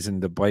the season,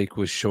 the bike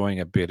was showing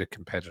a bit of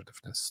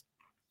competitiveness.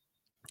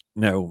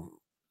 No,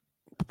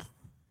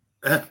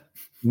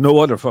 no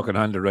other fucking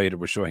Honda rider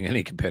was showing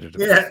any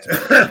competitiveness.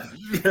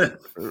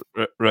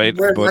 Right?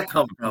 Where did but that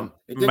come from?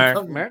 It didn't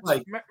come from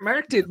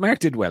Mark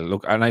did well.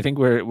 Look, and I think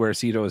where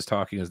Cito is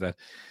talking is that,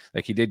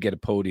 like, he did get a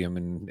podium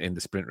in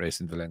the sprint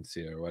race in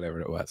Valencia or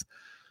whatever it was.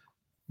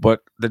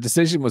 But the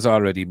decision was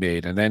already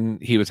made, and then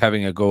he was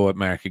having a go at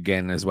Mark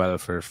again as well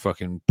for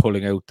fucking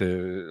drawing out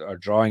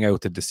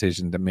the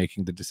decision,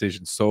 making the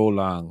decision so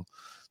long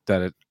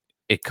that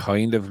it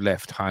kind of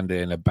left Honda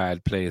in a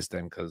bad place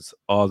then, because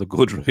all the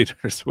good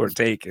riders were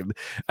taken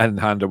and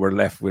Honda were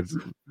left with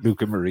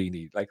Luca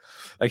Marini. Like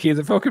he's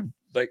a fucking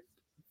yeah.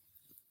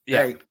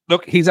 Hey.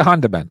 Look, he's a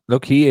Honda man.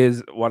 Look, he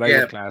is what I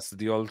would class as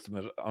the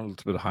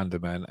ultimate Honda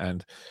man,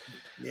 and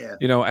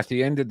at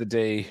the end of the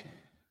day.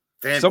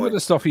 Some of the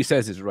stuff he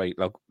says is right.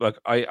 Like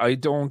I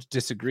don't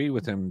disagree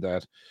with him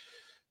that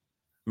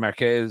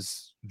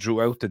Marquez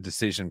drew out the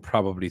decision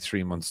probably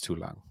 3 months too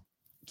long.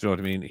 Do you know what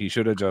I mean? He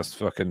should have just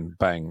fucking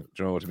bang. Do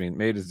you know what I mean?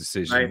 Made his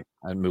decision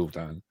and moved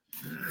on.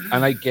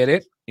 And I get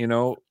it.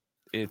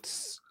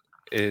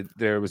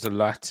 There was a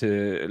lot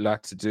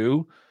to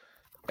do,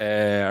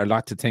 a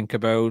lot to think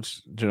about.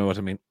 Do you know what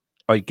I mean?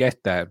 I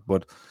get that,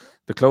 but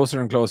the closer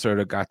and closer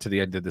it got to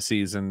the end of the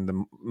season,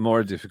 the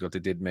more difficult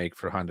it did make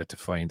for Honda to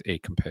find a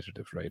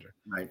competitive rider.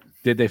 Right.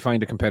 Did they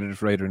find a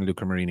competitive rider in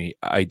Luca Marini?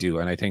 I do.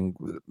 And I think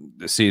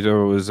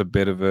Cito was a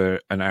bit of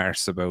an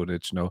arse about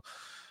it.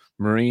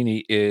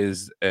 Marini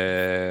is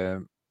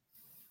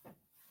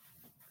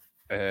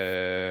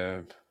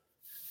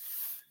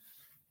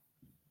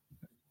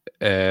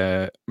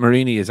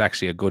Marini is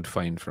actually a good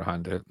find for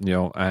Honda,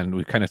 and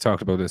we kind of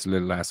talked about this a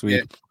little last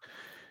week. Yeah.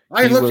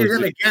 I looked at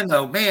him again,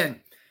 though, man.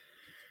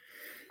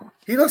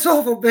 He looks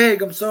awful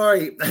big. I'm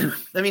sorry.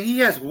 I mean, he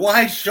has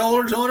wide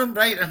shoulders on him,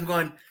 right? I'm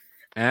going.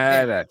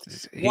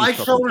 Wide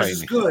shoulders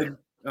is good,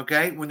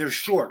 okay, when they're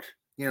short.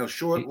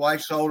 Short,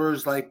 wide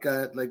shoulders, like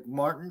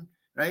Martin,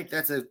 right?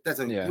 That's a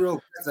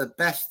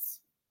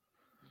best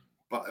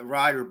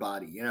rider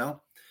body,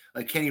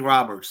 like Kenny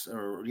Roberts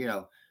or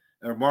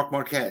or Mark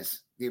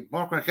Marquez.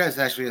 Mark Marquez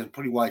actually has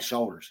pretty wide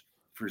shoulders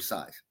for his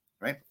size,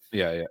 right?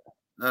 Yeah.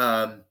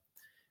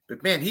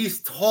 But man,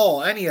 he's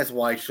tall and he has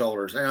wide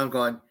shoulders, and I'm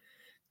going.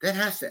 That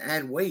has to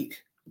add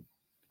weight.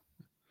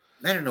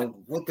 I don't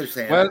know what they're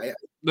saying. Well,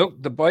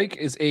 look, the bike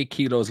is 8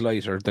 kilos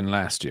lighter than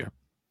last year.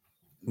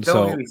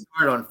 Don't get me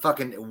started on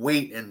fucking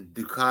weight and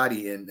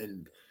Ducati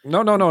and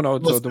no.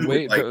 So the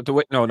weight,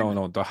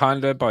 no. The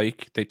Honda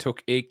bike, they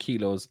took 8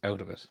 kilos out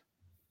of it.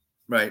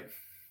 Right.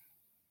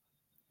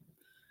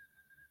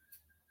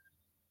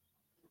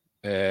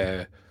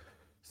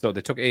 So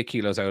they took 8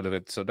 kilos out of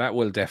it. So that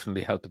will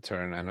definitely help it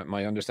turn. And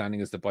my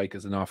understanding is the bike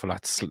is an awful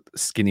lot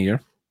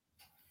skinnier.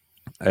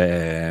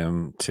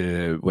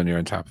 To when you're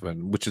on top of it,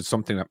 which is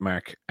something that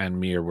Mark and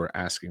Mir were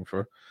asking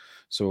for.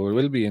 So it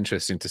will be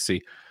interesting to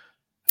see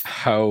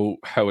how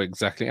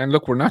exactly. And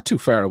look, we're not too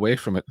far away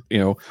from it,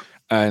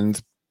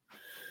 and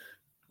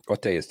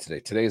what day is today?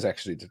 Today is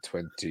actually the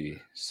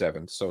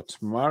 27th. So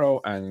tomorrow,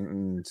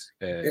 and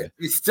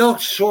it's still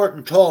short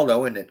and tall,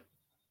 though, isn't it?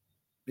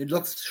 It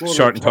looks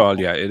short and tall.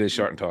 Yeah, it is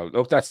short and tall.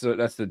 Look, that's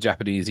the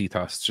Japanese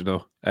ethos,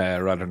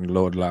 rather than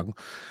load long.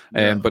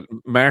 But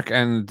Mark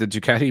and the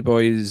Ducati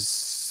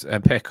boys,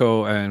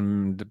 Pecco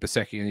and the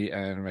Bezzecchi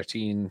and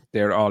Martin,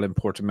 they're all in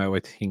Portimao, I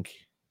think.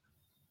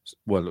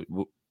 Well,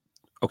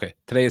 okay,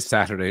 today is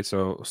Saturday,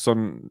 so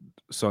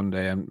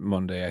Sunday and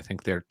Monday, I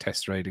think they're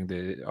test riding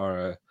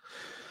the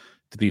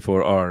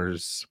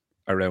V4Rs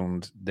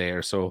around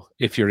there. So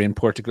if you're in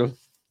Portugal,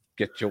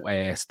 get your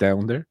ass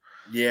down there.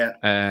 Yeah.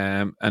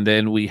 And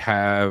then we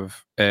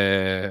have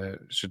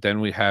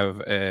testing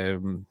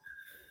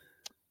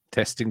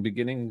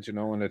beginning,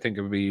 and I think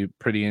it would be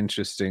pretty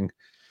interesting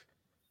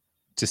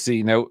to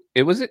see. Now,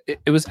 it was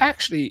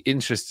actually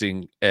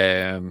interesting.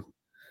 There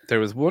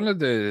was one of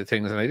the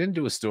things, and I didn't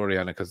do a story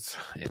on it because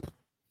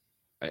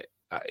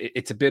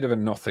it's a bit of a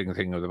nothing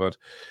thing about.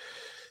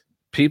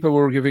 People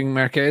were giving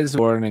Marquez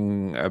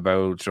warning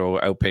about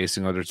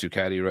outpacing other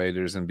Ducati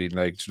riders and being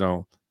like,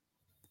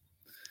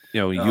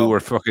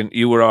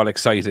 you were all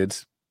excited.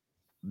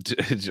 Do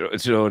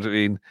you know what I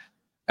mean?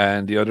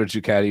 And the other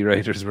Ducati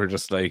riders were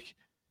just like,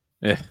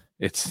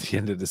 it's the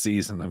end of the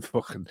season.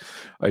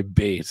 I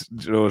bait.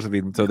 Do you know what I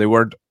mean? So they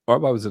weren't,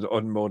 what was it,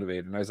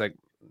 unmotivated? And I was like,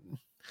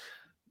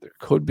 there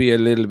could be a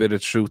little bit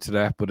of truth to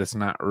that, but it's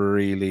not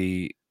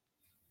really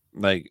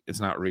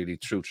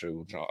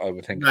true. I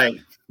would think. Right.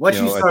 Once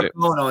you start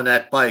going on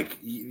that bike,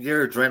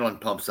 your adrenaline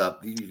pumps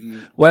up.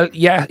 Well,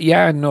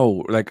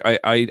 no. Like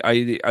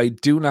I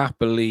do not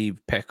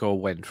believe Pecco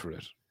went for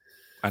it,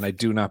 and I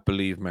do not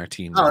believe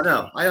Martin. Oh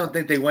no, I don't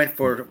think they went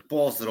for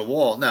balls to the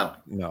wall. No.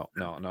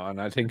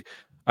 And I think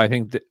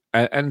that,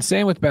 and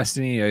same with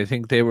Bastianini. I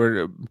think they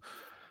were.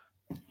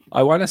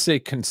 I want to say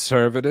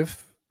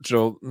conservative,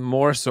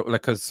 more so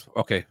because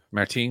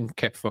Martin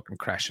kept fucking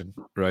crashing,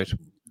 right?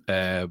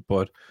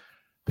 But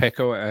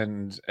Pecco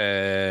and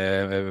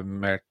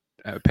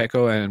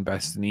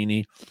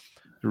Bastianini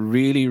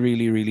really,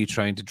 really, really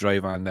trying to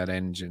drive on that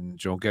engine.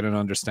 Get an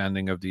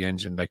understanding of the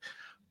engine. Like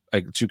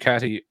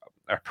Ducati,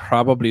 are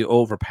probably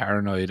over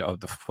paranoid of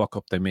the fuck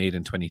up they made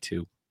in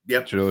 22.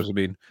 Yep. Do you know what I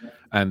mean?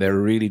 And they're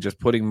really just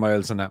putting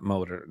miles on that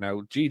motor.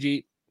 Now,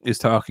 Gigi is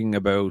talking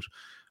about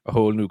a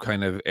whole new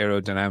kind of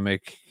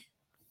aerodynamic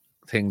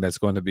thing that's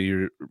going to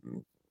be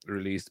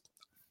released.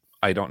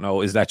 I don't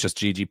know. Is that just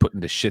Gigi putting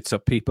the shits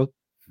up people?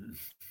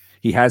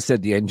 He has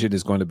said the engine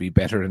is going to be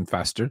better and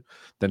faster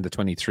than the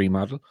 23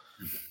 model.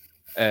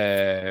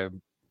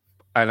 And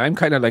I'm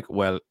kind of like,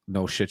 well,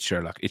 no shit,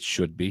 Sherlock. It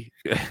should be.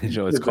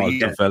 It's called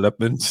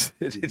development.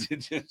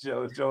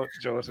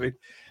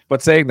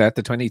 But saying that,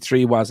 the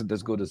 23 wasn't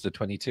as good as the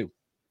 22.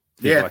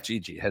 Is what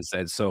Gigi has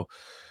said. So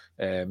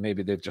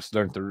maybe they've just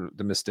learned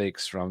the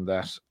mistakes from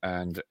that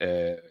and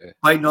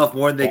biting off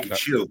more than they could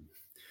chew.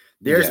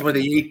 There's where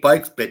the 8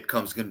 bikes bit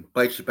comes and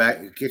bites you back,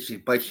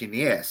 bites you in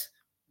the ass.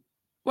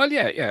 Well,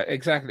 yeah,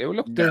 exactly. Well,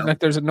 look,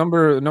 there's a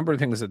number of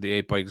things that the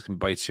 8 bikes can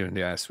bite you in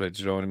the ass with.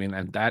 You know what I mean?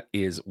 And that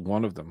is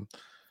one of them.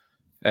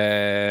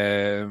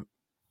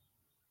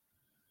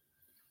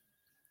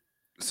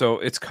 So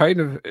it's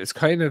kind of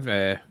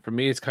for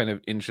me, it's kind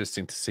of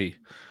interesting to see.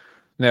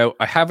 Now,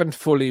 I haven't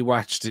fully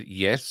watched it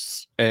yet,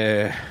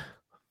 and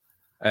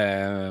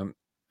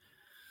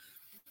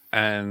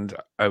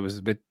I was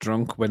a bit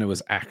drunk when it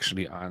was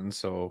actually on,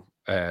 so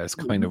it's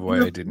kind of why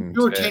I didn't.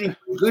 You're pretty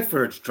good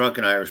for a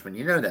drunken Irishman,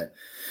 you know that.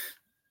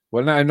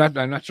 Well, no, I'm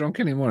not drunk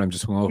anymore. I'm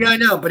just hungover. Yeah, I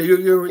know, but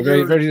you're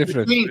very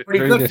different.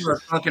 Pretty good for a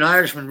drunken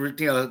Irishman.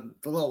 You know,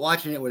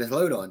 watching it with his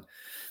load on.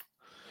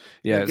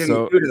 Yeah,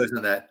 so kudos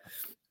on that.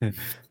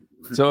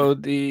 So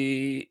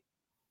the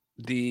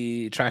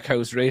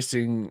Trackhouse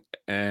Racing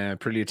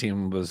Aprilia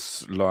team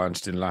was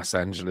launched in Los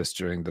Angeles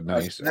during the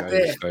night. About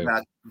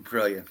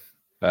Aprilia.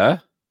 Huh?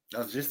 I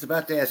was just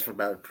about to ask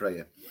about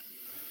Aprilia.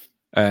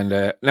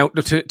 And now,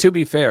 to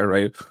be fair,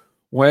 right,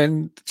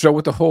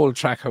 with the whole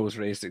Trackhouse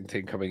Racing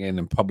thing coming in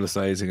and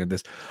publicizing and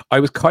this, I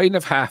was kind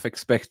of half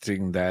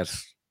expecting that,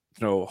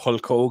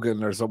 Hulk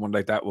Hogan or someone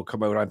like that will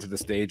come out onto the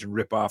stage and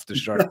rip off the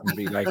shirt and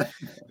be like,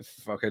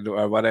 fucking,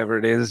 or whatever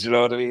it is, you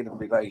know what I mean? And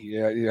be like,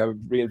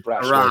 real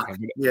brash.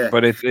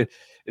 But it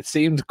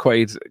seemed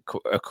quite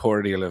a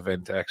cordial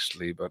event,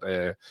 actually. But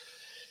I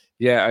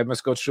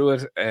must go through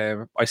it.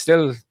 I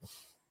still,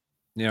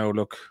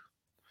 look,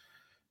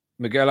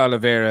 Miguel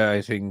Oliveira,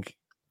 I think,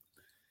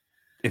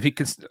 if he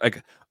can,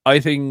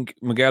 I think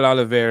Miguel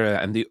Oliveira,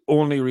 and the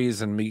only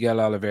reason Miguel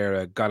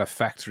Oliveira got a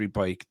factory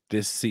bike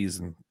this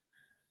season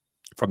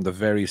from the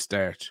very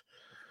start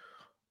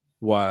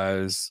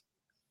was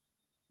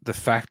the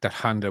fact that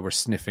Honda were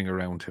sniffing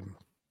around him.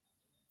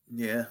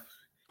 Yeah.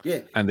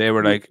 And they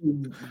were like,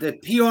 the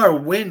PR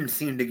win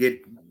seemed to get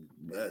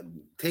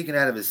taken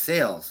out of his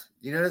sails.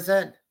 You notice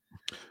that?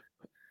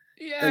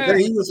 Yeah,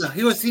 he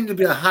was seemed to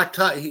be a hot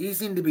top. He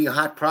seemed to be a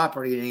hot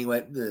property, and he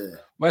went. Ugh.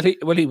 Well,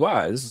 he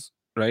was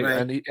right,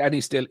 and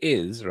he still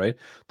is right.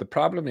 The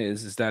problem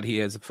is that he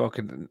has a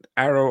fucking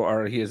arrow,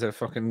 or he has a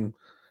fucking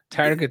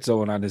target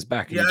zone on his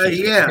back. Yeah.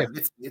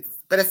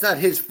 But it's not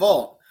his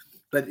fault.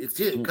 But it's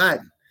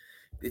God.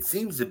 It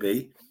seems to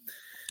be.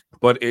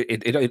 But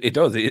it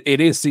does.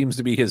 It seems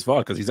to be his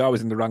fault because he's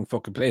always in the wrong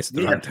fucking place at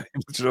the wrong time.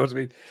 You know what I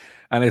mean?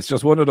 And it's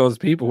just one of those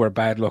people where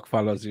bad luck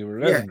follows you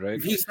around, right?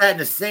 If he sat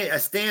in a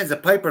stands, a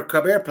Piper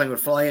Cub airplane would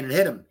fly in and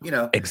hit him,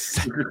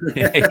 Exactly.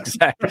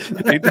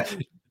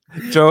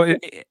 Joe,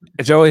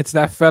 it's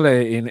that fella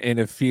in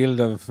a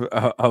field of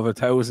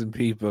 1,000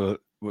 people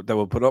that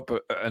will put up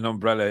an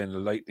umbrella in a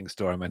lightning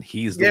storm, and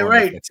he's the one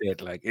that gets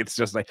hit. Like, it's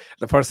just like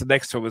the person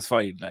next to him is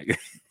fine. Like,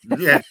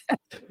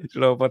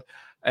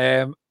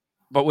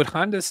 but with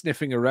Honda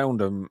sniffing around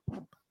him,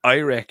 I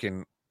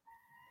reckon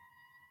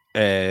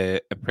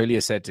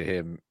Aprilia said to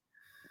him,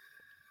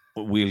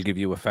 we'll give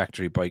you a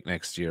factory bike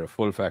next year, a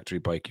full factory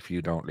bike, if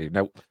you don't leave.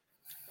 Now,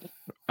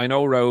 I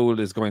know Raul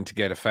is going to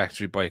get a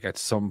factory bike at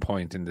some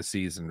point in the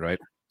season, right?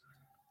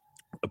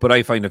 But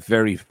I find it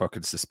very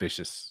fucking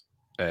suspicious.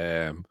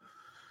 Like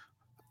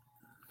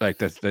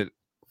that,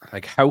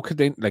 like, how could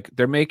they, like,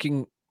 they're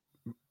making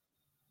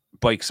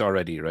bikes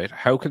already, right?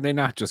 How can they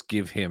not just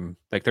give him,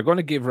 like, they're going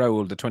to give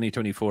Raul the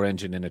 2024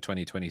 engine in a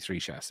 2023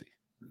 chassis.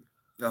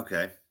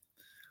 Okay.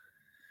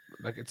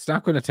 Like, it's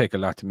not going to take a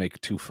lot to make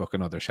 2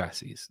 fucking other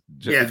chassis.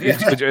 Do you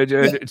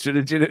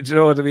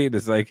know what I mean?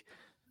 It's like,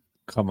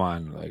 come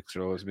on, like,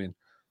 you know what I mean?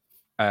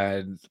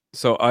 And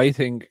so I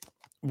think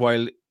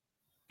while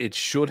it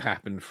should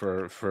happen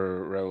for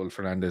Raul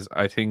Fernandez,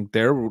 I think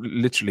they're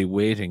literally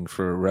waiting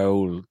for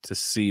Raul to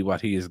see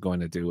what he is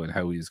going to do and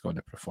how he's going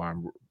to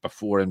perform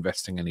before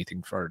investing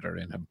anything further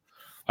in him,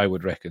 I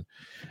would reckon.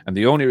 And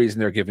the only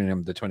reason they're giving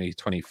him the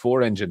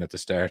 2024 engine at the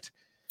start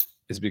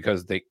is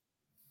because they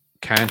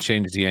can't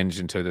change the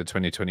engine to the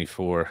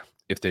 2024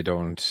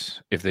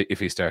 if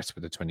he starts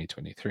with the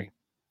 2023.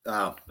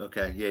 Oh,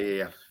 okay.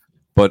 Yeah.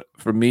 But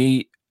for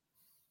me,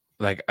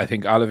 like, I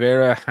think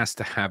Oliveira has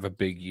to have a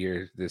big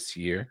year this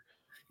year.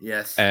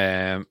 Yes.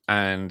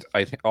 And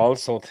I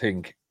also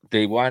think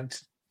they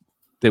want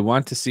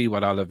to see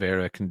what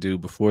Oliveira can do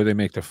before they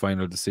make their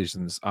final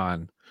decisions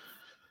on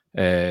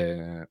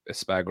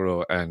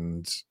Espargaro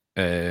and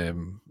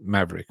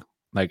Maverick.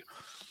 Like,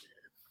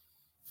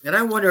 And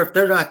I wonder if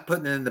they're not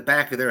putting it in the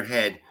back of their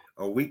head,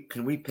 or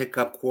can we pick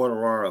up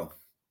Quartararo?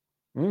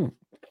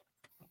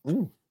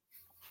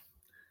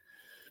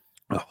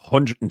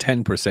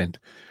 110%.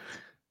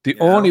 The You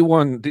only know?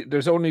 one,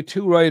 there's only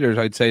two riders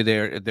I'd say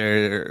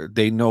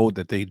they know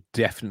that they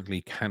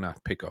definitely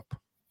cannot pick up.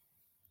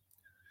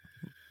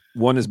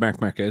 One is Marc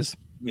Marquez.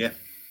 Yeah.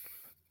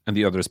 And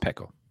the other is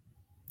Pecco.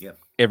 Yeah.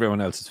 Everyone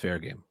else is fair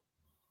game.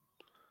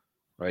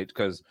 Right?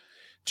 Because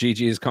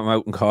Gigi has come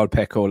out and called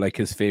Pecco like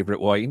his favorite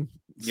wine.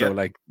 So,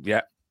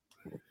 yeah.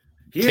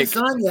 He didn't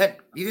sign yet.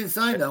 He didn't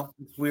sign, though.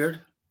 It's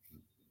weird.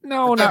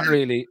 No, not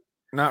really.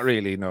 Not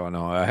really. No.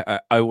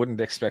 I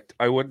wouldn't expect.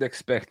 I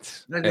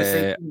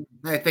say,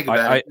 I think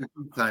about it.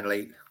 It's kind of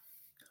late.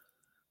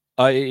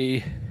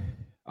 I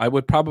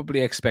would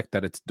probably expect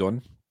that it's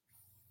done.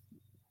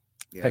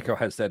 Yeah. Pecco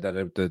has said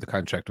that the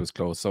contract was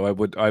closed, so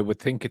I would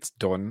think it's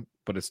done,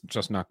 but it's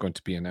just not going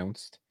to be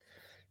announced.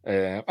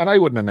 And I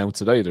wouldn't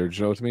announce it either. Do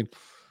you know what I mean?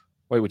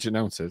 Why would you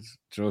announce it? Do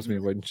you know what I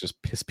mean? Why don't you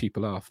just piss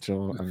people off? Do you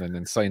know, and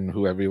then sign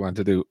whoever you want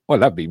to do? Well,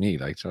 that'd be me.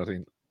 Like, do you know what I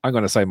mean? I'm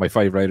going to sign my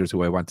 5 riders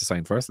who I want to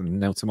sign first and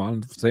announce them all on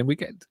the same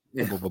weekend.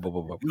 Yeah.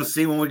 You'll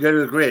see when we go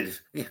to the grid.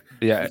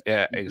 Yeah,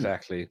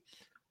 exactly.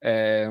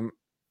 The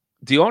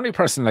only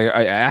person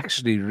I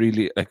actually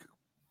really like,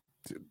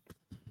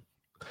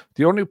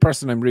 the only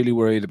person I'm really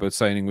worried about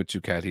signing with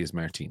Ducati is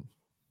Martin.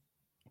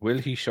 Will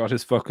he shut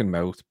his fucking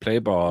mouth, play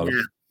ball,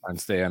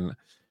 and stay on?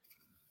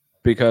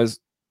 Because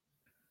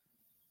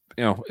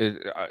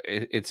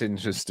it's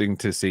interesting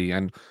to see,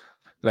 and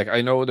like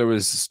I know there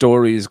was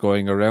stories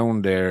going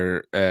around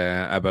there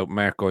about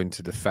Mark going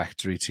to the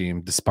factory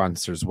team. The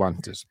sponsors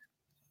wanted,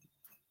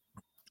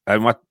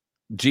 and what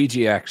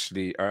Gigi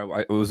actually,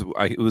 or it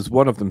was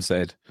one of them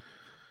said,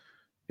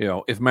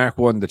 if Mark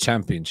won the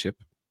championship,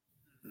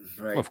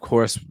 right, of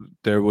course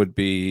there would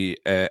be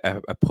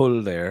a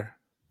pull there,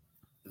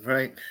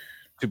 right,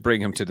 to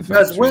bring him to the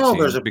factory team.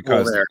 There's a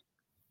pull there.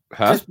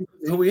 Just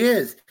who he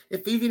is.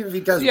 Even if he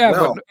does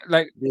well, but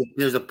like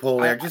there's a pull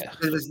there just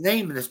because of his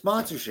name and the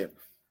sponsorship.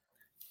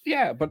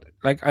 Yeah, but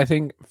like I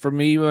think for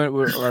me,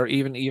 or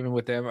even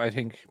with them, I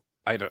think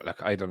I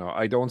don't know.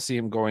 I don't see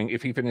him going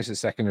if he finishes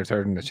second or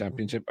third in the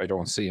championship. I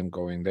don't see him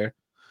going there.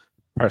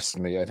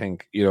 Personally, I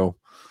think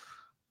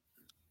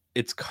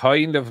it's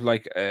kind of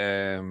like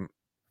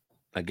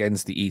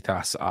against the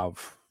ethos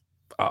of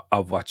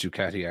what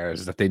Ducati are,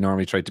 is that they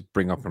normally try to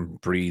bring up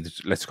and breathe.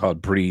 Let's call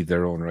it breathe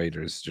their own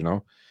riders.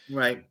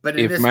 Right, but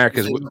if Mark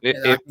is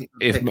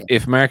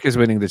if Mark is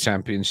winning the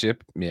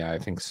championship, yeah, I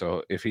think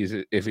so. If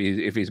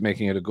he's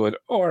making it a good,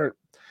 or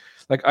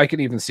like I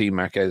could even see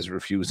Marquez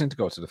refusing to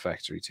go to the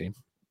factory team.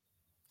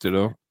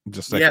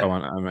 Just like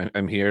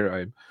I'm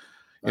here.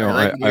 I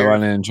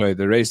want to enjoy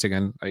the race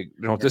again.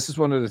 This is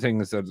one of the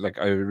things that like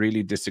I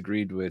really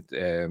disagreed with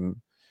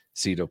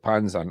Cito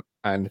Pans on,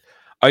 and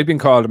I've been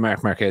called a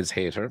Marc Marquez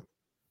hater,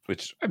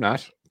 which I'm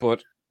not,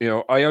 but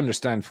I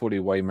understand fully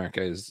why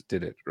Marquez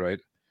did it,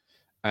 right?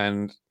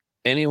 And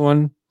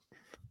anyone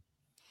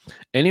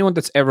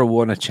that's ever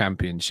won a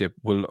championship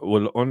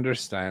will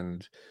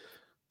understand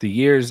the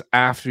years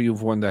after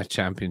you've won that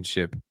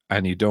championship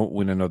and you don't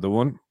win another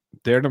one.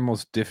 They're the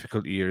most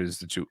difficult years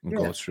that you can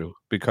go through,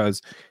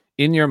 because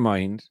in your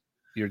mind,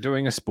 you're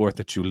doing a sport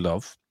that you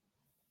love,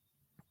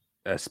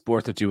 a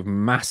sport that you have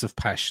massive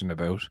passion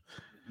about,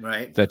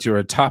 right? That you're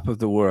at top of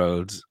the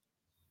world,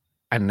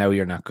 and now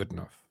you're not good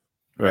enough,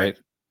 right?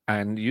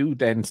 And you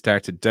then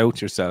start to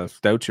doubt yourself,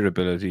 doubt your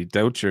ability,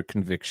 doubt your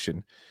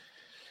conviction.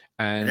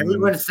 And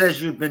everyone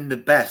says you've been the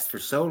best for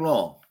so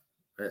long,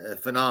 a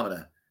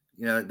phenomena.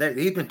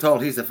 He's been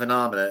told he's a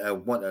phenomena,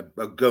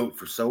 a goat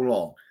for so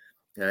long,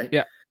 right?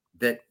 Yeah.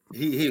 That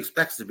he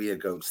expects to be a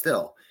goat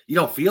still. You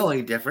don't feel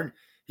any different.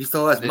 He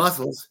still has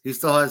muscles.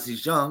 He's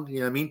young.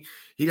 You know what I mean?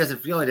 He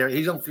doesn't feel any different.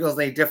 He don't feel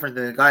any different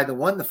than the guy that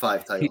won the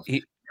 5 titles.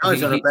 Now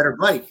he's on a better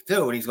bike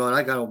too, and he's going,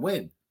 I gotta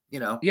win.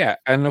 Yeah,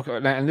 and look,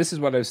 and this is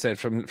what I've said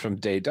from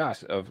day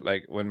dot of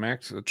like when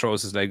Mark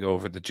throws his leg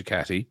over the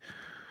Ducati,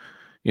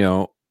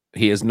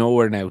 he has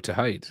nowhere now to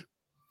hide.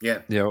 Yeah.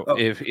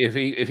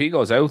 If he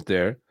goes out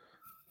there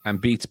and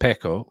beats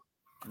Pecco,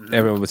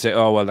 everyone would say,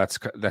 "Oh well,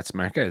 that's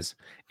Marquez."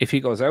 If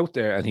he goes out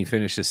there and he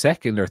finishes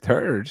second or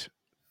third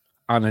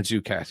on a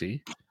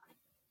Ducati,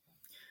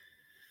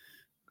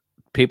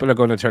 people are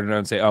going to turn around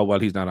and say, "Oh well,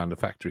 he's not on the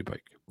factory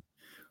bike."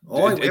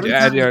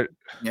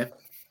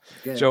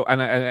 Yeah. So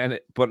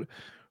but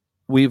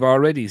we've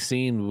already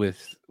seen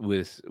with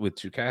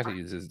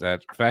Ducatis is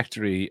that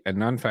factory and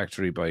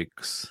non-factory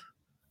bikes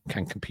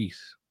can compete.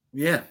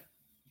 Yeah.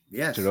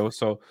 Yes.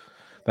 So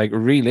like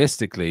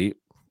realistically,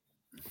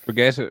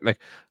 forget about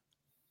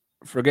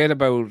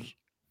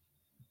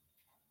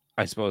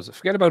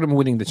him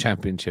winning the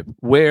championship.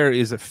 Where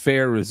is a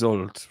fair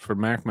result for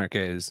Marc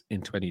Marquez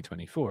in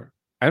 2024?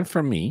 And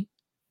for me,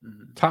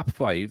 top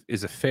 5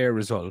 is a fair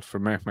result for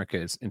Marc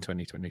Marquez in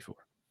 2024.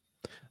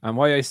 And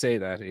why I say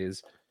that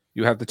is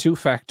you have the 2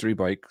 factory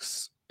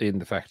bikes in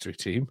the factory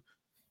team,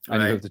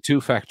 and you have the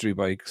 2 factory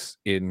bikes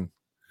in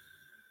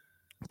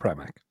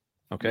Pramac.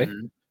 Okay.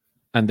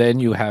 And then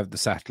you have the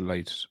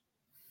satellite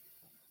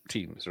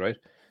teams, right?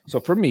 So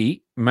for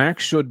me, Mark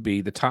should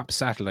be the top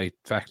satellite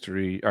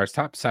factory or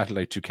top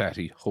satellite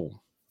Ducati home,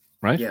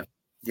 right? Yeah.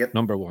 Yep.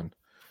 Number one.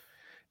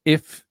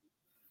 If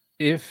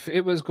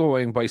it was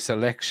going by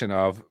selection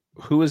of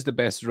who is the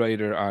best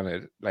rider on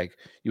it, like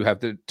you have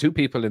the two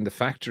people in the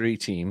factory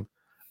team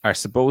are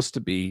supposed to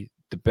be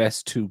the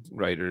best two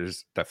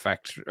riders that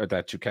factory or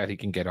that Ducati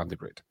can get on the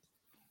grid.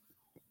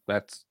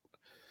 That's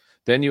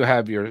then you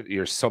have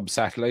your sub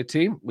satellite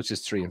team, which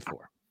is 3 and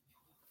 4.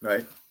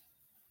 Right.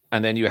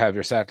 And then you have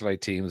your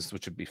satellite teams,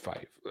 which would be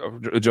 5.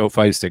 Joe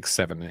 5, 6,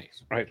 7, 8.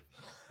 Right.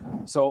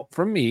 So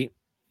for me,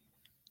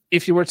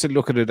 if you were to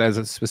look at it as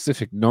a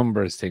specific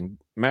numbers thing,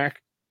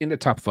 Mark in the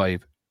top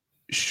 5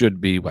 should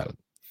be well.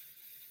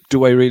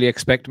 Do I really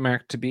expect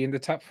Mark to be in the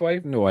top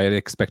 5? No, I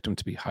expect him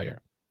to be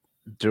higher.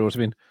 Do you know what I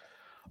mean?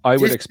 I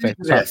would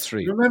expect top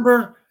 3.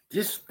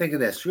 Just think of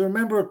this. You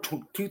remember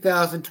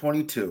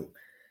 2022.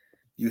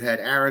 You had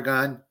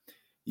Aragon,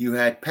 you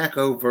had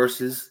Pecco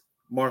versus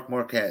Marc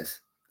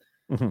Marquez.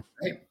 Mm-hmm.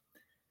 Right?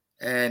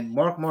 And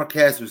Marc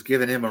Marquez was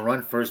giving him a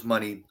run for his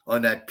money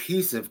on that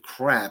piece of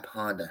crap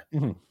Honda.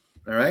 Mm-hmm.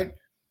 All right?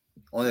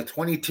 On the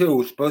 22, it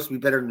was supposed to be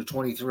better than the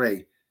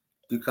 23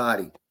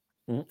 Ducati.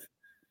 Mm-hmm.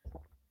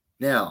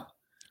 Now,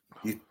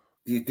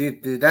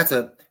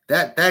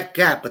 that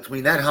gap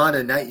between that Honda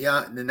and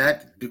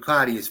that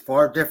Ducati is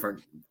far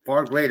different,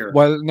 far greater.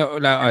 Well, no,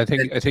 I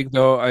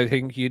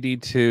think you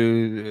need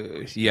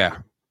to,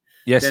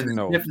 yes and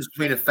no. Difference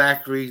between a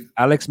factory.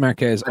 Alex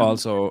Marquez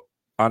also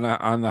on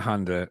the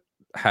Honda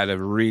had a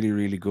really,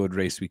 really good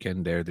race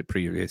weekend there the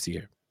previous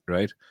year,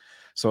 right?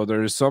 So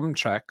there are some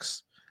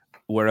tracks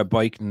where a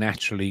bike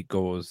naturally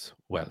goes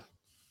well,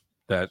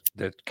 that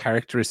the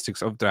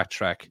characteristics of that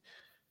track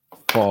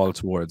fall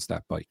towards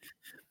that bike.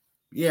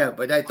 Yeah,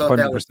 but I thought 100%.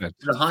 That was the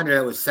Honda.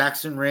 That was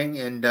Saxon Ring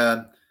and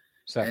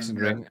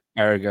Ring.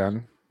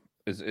 Aragon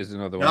is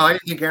another one. No, I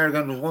didn't think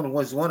Aragon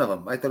was one of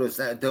them. I thought it was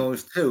there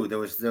was two. There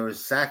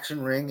was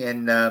Saxon Ring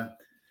and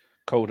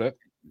Coda.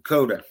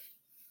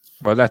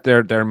 Well, that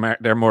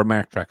they're more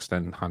Mark tracks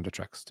than Honda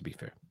tracks, to be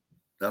fair.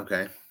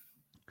 Okay.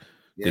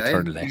 Yeah, they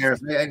turned left.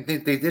 I didn't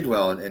think they did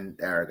well in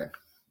Aragon.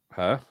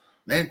 Huh?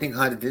 I didn't think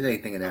Honda did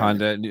anything in Aragon.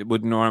 Honda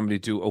would normally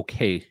do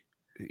okay,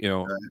 you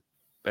know.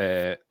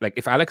 Like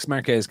if Alex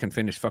Marquez can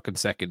finish fucking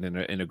second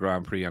in a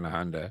Grand Prix on a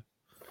Honda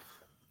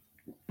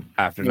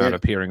after not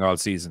appearing all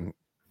season,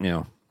 you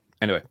know.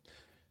 Anyway,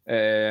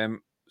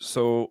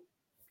 so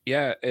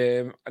yeah,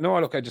 no,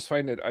 look, I just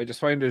find it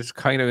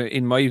kind of,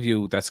 in my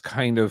view, that's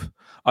kind of,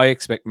 I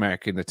expect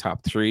Mark in the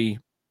top 3.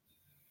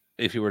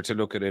 If you were to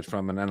look at it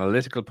from an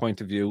analytical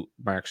point of view,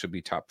 Mark should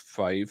be top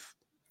 5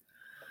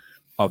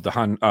 of the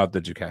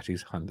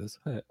Ducatis, Hondas,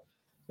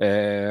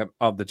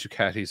 of the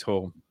Ducatis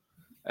home.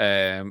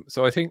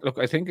 So I think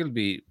it'll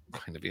be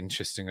kind of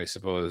interesting, I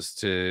suppose,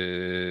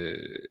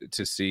 to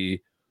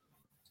see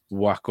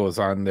what goes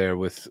on there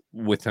with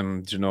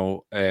him. You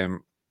know,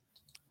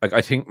 like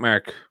I think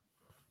Mark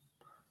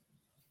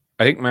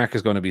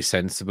is going to be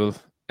sensible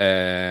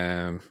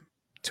to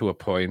a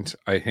point.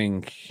 I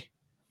think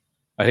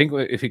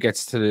if he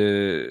gets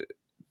to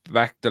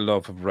back the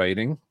love of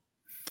riding,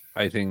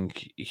 I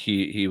think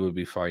he will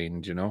be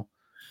fine. You know.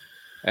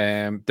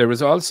 There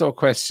was also a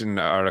question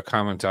or a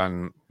comment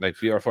on, like,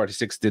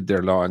 VR46 did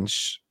their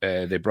launch.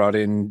 They brought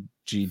in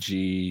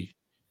Gigi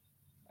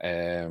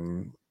or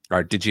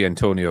Digi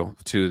Antonio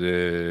to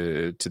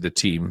the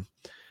team,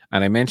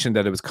 and I mentioned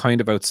that it was kind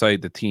of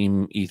outside the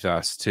team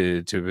ethos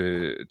to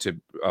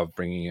of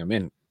bringing him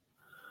in.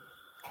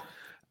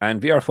 And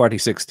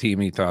VR46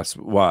 team ethos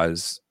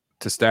was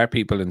to start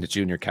people in the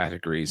junior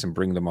categories and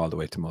bring them all the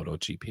way to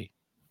MotoGP.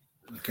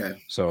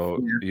 Okay. So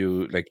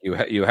you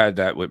had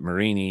that with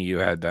Marini, you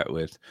had that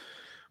with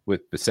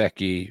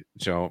Bezzecchi,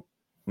 you know,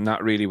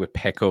 not really with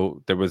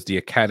Pecco. There was the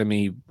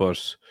academy,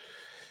 but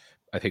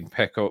I think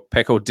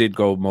Pecco did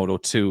go Moto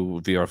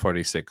 2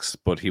 VR46,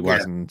 but he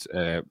wasn't.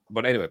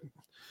 But anyway,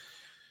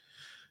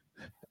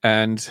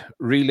 and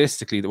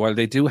realistically, while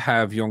they do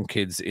have young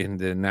kids in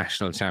the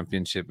national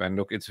championship, and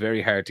look, it's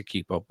very hard to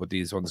keep up with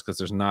these ones because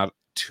there's not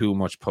too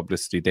much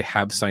publicity. They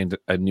have signed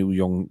a new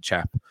young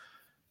chap.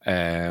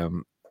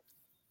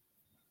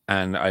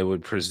 And I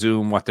would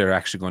presume what they're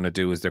actually going to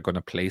do is they're going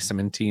to place them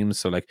in teams.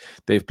 So, like,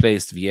 they've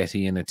placed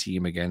Vietti in a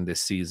team again this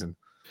season.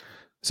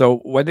 So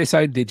when they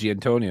signed Digi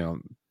Antonio,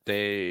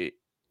 they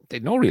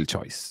had no real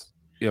choice.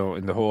 You know,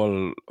 in the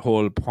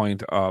whole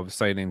point of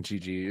signing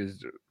Gigi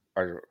is,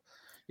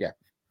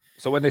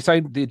 So when they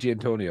signed Digi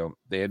Antonio,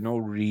 they had no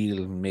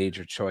real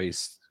major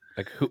choice.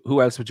 Like,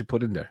 who else would you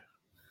put in there?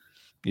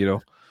 You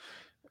know,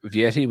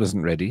 Vietti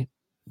wasn't ready.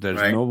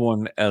 There's no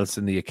one else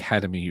in the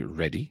academy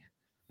ready.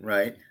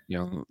 Right. You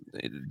know,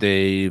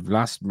 they've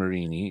lost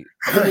Marini,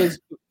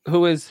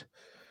 who is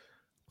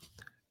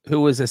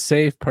a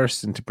safe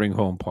person to bring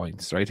home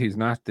points, right? He's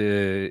not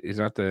the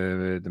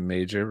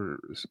major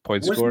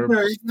point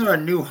scorer. Isn't there a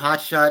new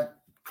hotshot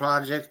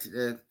project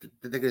that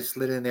they could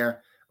slid in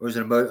there? Or is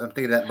it I'm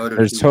thinking of that Moto?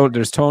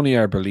 There's Tony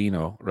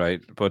Arbolino,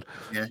 right? But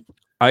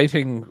I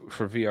think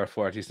for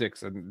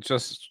VR46, and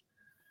just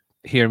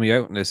hear me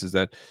out on this, is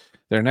that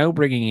they're now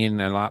bringing in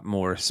a lot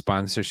more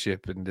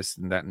sponsorship and this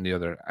and that and the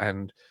other,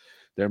 and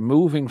they're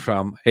moving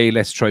from, hey,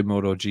 let's try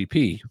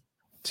MotoGP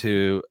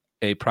to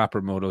a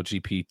proper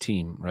MotoGP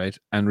team, right?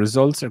 And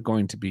results are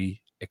going to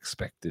be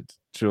expected.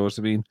 Do you know what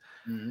I mean?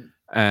 Mm-hmm.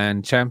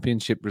 And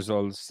championship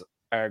results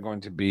are going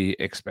to be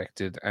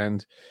expected.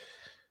 And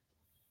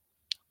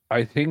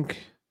I think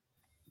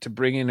to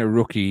bring in a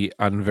rookie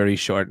on very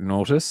short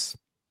notice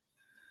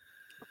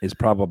is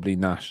probably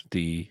not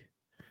the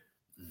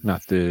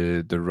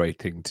right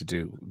thing to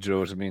do. Do you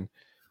know what I mean?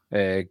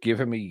 Give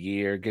him a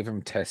year, give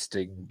him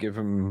testing, give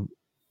him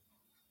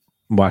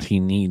what he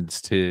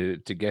needs to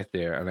get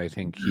there, and I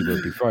think he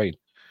will be fine.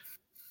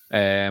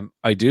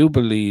 I do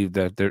believe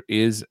that there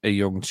is a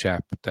young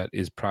chap that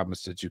is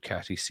promised a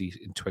Ducati seat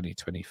in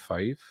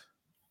 2025.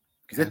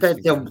 Is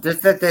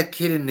that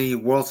kid in the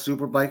World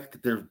Superbike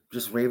that they're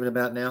just raving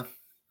about now?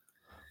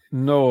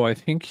 No, I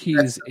think he's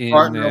That's in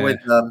partner with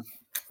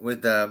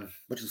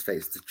what's his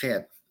face, the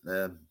champ,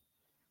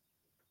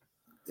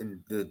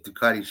 in the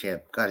Ducati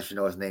champ. God, I should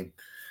know his name.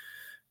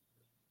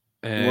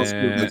 The World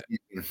Superbike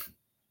champion.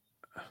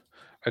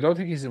 I don't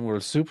think he's in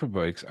World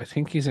Superbikes. I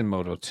think he's in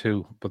Moto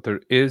 2, but there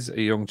is a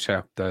young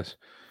chap that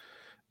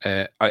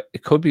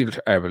it could be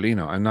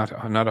Arbolino. I'm not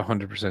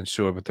 100%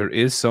 sure, but there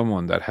is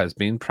someone that has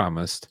been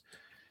promised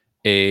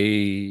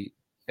a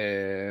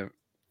Ducati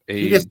seat.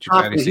 He just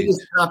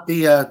stopped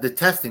the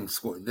testing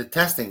score, the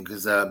testing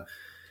because that's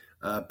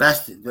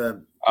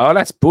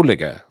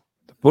Bulliga.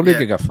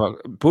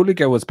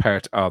 Bulliga was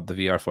part of the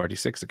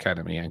VR46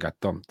 Academy and got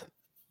dumped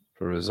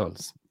for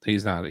results.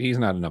 He's not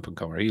an up and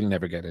comer. He'll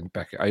never get in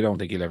back. I don't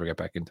think he'll ever get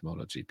back into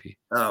MotoGP.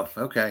 Oh,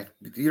 okay.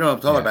 You know what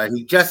I'm talking about.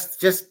 He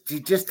just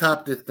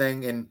topped the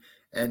thing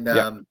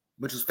and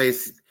what's his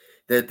face?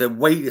 The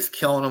weight is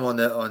killing him on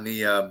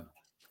the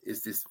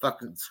is this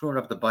fucking screwing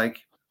up the bike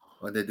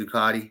on the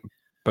Ducati.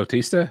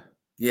 Bautista?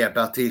 Yeah,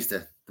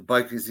 Bautista. The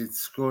bike is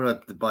screwing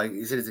up the bike.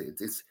 He says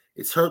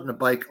it's hurting the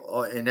bike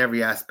in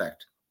every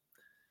aspect.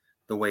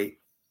 The weight.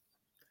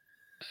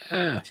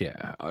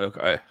 Yeah.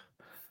 Okay.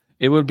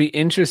 It will be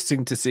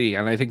interesting to see,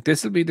 and I think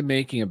this will be the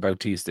making of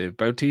Bautista. If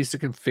Bautista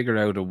can figure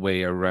out a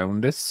way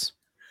around this.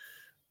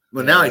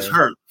 Well, now he's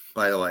hurt,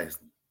 by the way.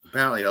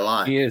 Apparently a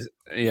lot. He is.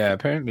 Yeah,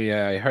 apparently,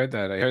 yeah. I heard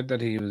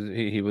that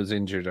he was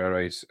injured. All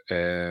right.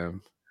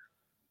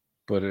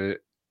 But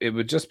it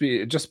would just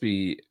be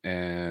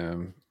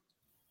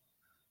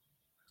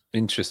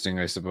interesting,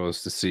 I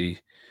suppose, to see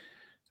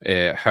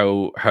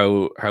how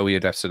he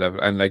adapts to that.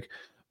 And like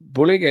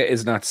Bulliga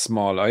is not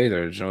small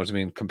either. Do you know what I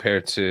mean?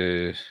 Compared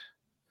to,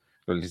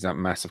 well, he's not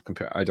massive.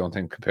 I don't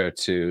think compared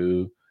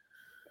to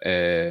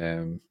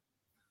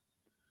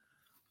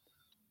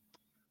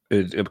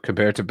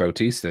compared to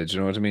Bautista. Do you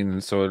know what I mean?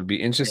 And so it'll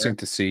be interesting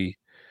to see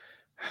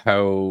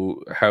how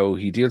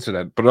he deals with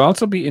that. But it'll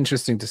also be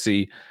interesting to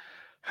see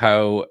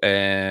how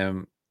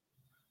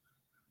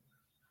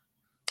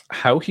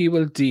he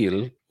will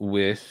deal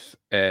with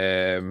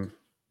a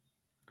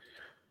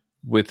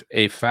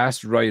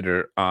fast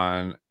rider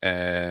on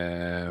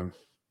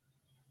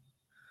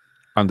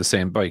the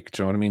same bike.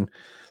 Do you know what I mean?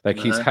 Like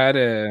he's had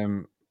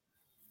a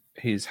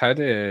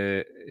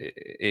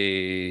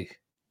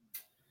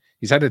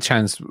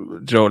chance,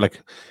 Joe.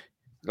 Like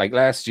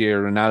last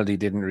year, Rinaldi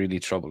didn't really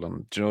trouble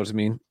him. Do you know what I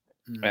mean?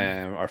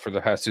 Or for the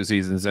past 2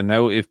 seasons, and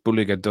now if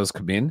Bulliga does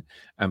come in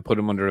and put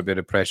him under a bit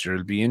of pressure,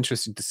 it'll be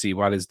interesting to see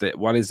what is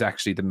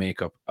actually the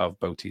makeup of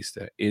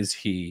Bautista. Is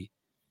he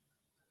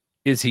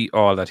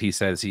all that he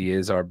says he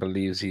is, or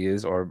believes he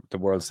is, or the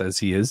world says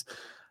he is?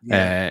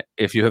 Yeah.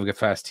 If you have a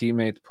fast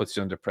teammate, puts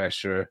you under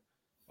pressure,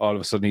 all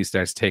of a sudden he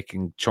starts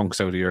taking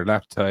chunks out of your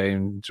lap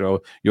time.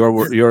 Joe,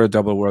 you're a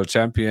double world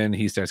champion.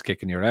 He starts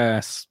kicking your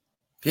ass.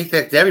 He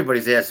kicked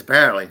everybody's ass.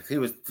 Apparently, he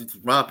was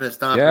romping and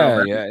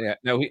stomping. Yeah.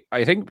 Now,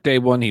 I think day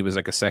one he was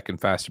like a second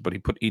faster, but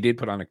he did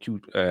put on a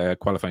cute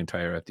qualifying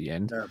tire at the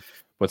end,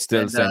 but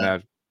still sent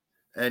out.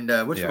 And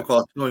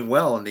whatchamacallit doing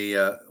well on the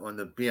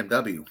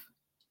BMW.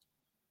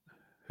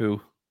 Who?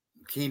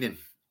 Keenan.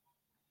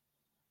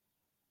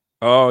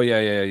 Oh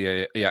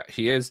yeah.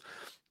 He is.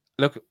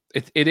 Look,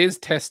 it is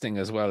testing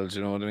as well. Do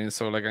you know what I mean?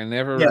 So like, I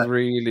never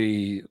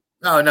really.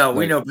 No,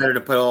 we know better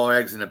to put all our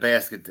eggs in a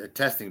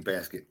testing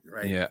basket,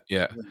 right?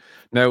 Yeah.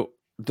 Now,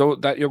 though,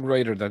 that young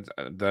rider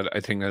that I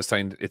think has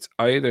signed, it's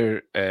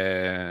either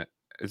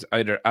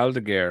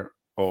Aldeguer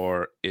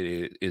or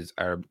it is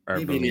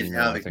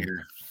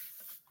Arbolino.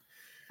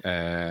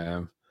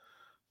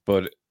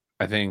 But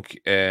I think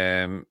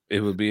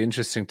it will be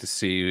interesting to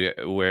see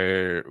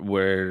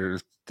where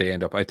they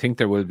end up. I think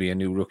there will be a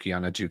new rookie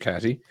on a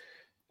Ducati,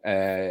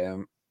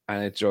 and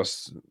it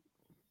just.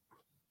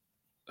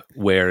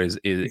 Where is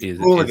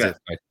it? Like,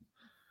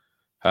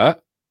 huh?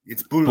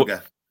 It's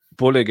Bulliga.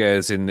 Bulliga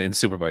is in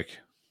Superbike.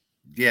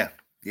 Yeah.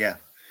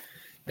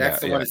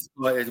 That's the one.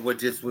 What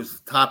just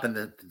was topping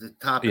the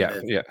top. Yeah.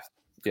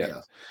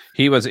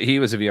 He was a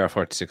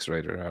VR46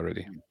 rider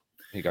already.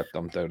 He got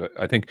dumped out.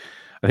 I think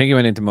he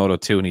went into Moto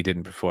 2 and he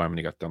didn't perform and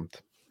he got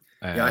dumped.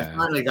 I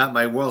finally got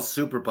my World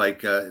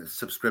Superbike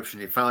subscription.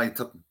 He finally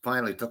took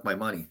my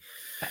money.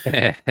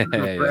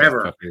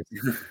 forever.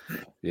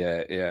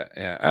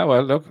 Yeah. Oh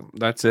well, look,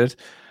 that's it.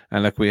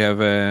 And like we have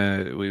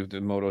the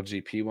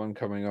MotoGP one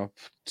coming up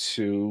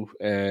too.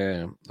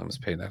 I was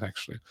paying that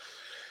actually.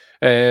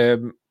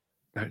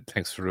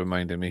 Thanks for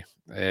reminding me.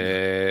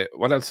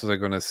 What else was I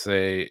going to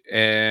say?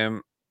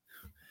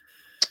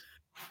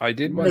 I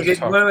did want to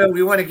talk.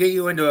 We want to get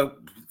you into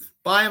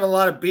buy him a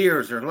lot of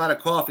beers or a lot of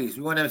coffees.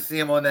 We want to see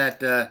him on that.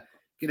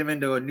 Get him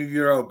into a new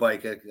Euro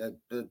bike, a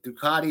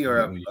Ducati or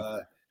a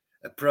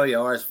Aprilia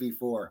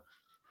RSV4.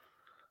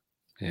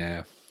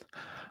 Yeah,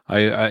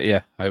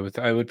 I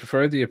would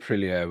prefer the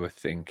Aprilia. I would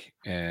think.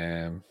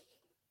 I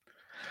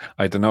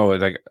don't know.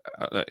 Like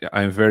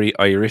I'm very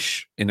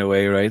Irish in a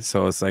way, right?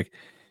 So it's like,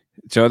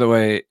 the other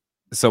way,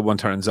 someone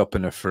turns up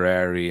in a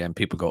Ferrari and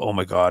people go, "Oh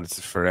my god, it's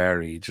a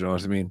Ferrari." Do you know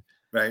what I mean?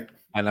 Right.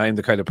 And I'm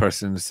the kind of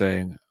person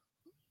saying,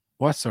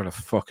 "What sort of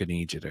fucking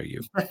idiot are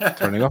you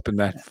turning up in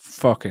that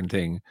fucking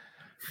thing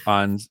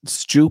on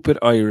stupid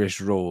Irish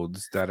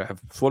roads that are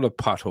full of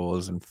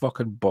potholes and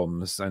fucking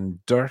bums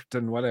and dirt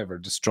and whatever,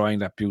 destroying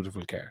that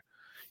beautiful car?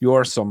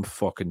 You're some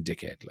fucking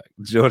dickhead." Like,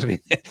 do you know what I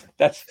mean?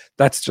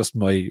 That's just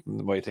my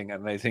thing,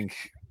 and I think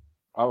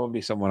I won't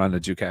be someone on a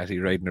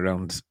Ducati riding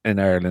around in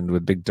Ireland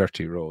with big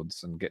dirty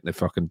roads and getting it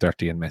fucking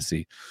dirty and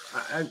messy.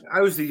 I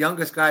was the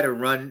youngest guy to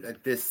run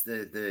at this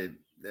the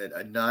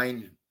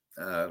nine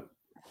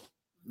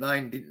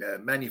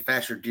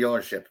manufacturer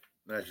dealership.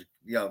 I was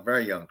young,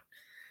 very young,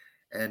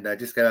 and I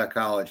just got out of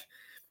college.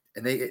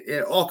 And they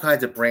had all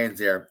kinds of brands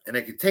there, and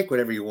they could take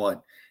whatever you want.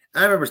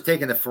 I remember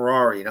taking the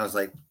Ferrari, and I was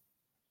like,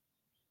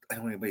 I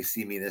don't want anybody to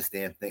see me in this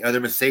damn thing. Are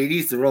there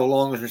Mercedes to roll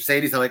along with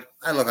Mercedes? I'm like,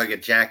 I look like a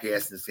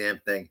jackass in this damn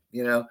thing.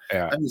 You know,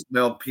 I'm just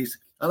my own piece.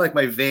 I like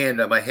my van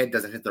that my head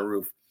doesn't hit the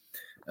roof.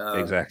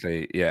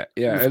 Exactly. Yeah.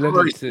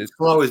 It's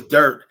slow as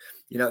dirt.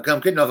 You know, I'm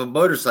getting off a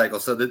motorcycle,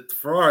 so the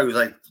Ferrari was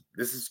like,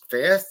 "This is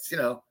fast." You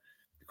know,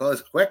 call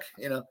this quick.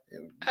 You know.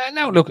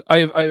 Now look,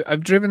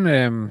 I've driven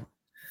a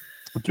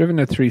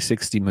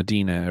 360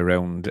 Modena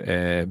around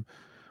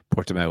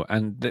Portimao,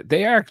 and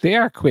they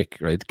are quick,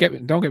 right?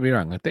 Don't get me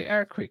wrong, they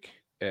are quick.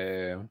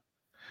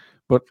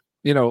 But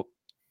you know,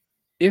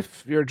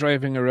 if you're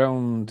driving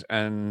around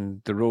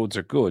and the roads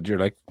are good, you're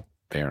like,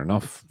 fair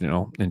enough, you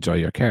know, enjoy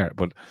your car.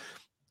 But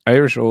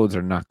Irish roads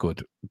are not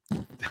good.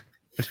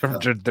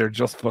 They're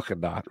just fucking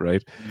not,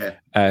 right? Yeah.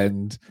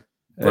 And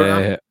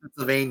we're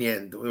Pennsylvania,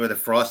 and where the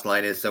frost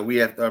line is, so we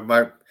have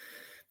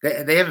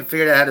they haven't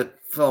figured out how to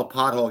fill a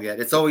pothole yet.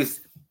 It's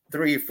always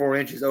 3 or 4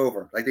 inches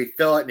over. Like they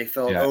fill it and they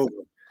fill it over.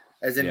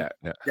 As in,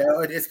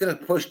 it's going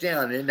to push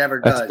down, and it never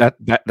does.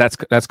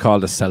 That's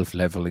called a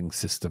self-leveling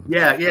system.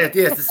 Yeah, it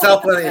is. It's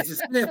self-leveling. It's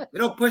just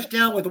it'll push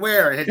down with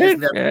wear, and it just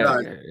never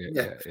does.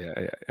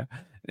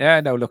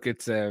 Yeah. No, look,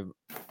 it's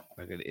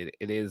like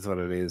it is what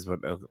it is. But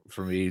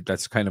for me,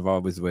 that's kind of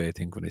always the way I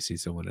think when I see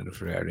someone in a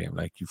Ferrari. I'm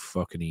like, you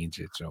fucking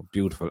idiot! You know,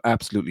 beautiful,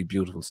 absolutely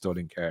beautiful,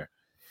 stunning car,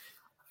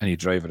 and you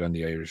drive it on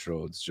the Irish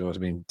roads. Do you know what I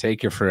mean?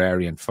 Take your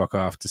Ferrari and fuck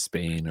off to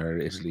Spain or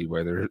Italy,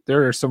 where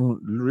there are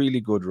some really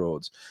good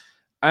roads.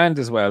 And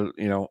as well,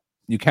 you know,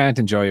 you can't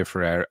enjoy a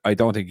Ferrari. I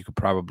don't think you could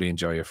probably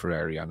enjoy a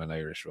Ferrari on an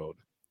Irish road.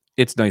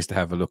 It's nice to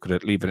have a look at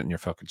it, leave it in your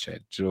fucking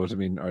shed. Do you know what I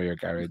mean? Or your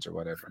garage or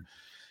whatever.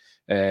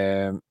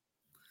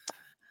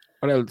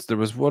 What else? There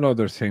was one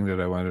other thing that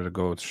I wanted to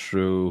go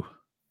through.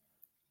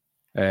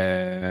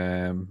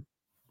 Where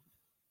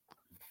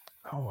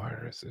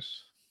is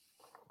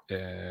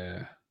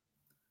it?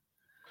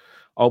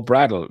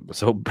 Bradl.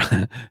 So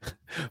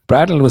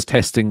Bradl was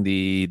testing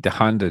the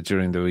Honda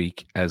during the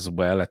week as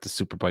well at the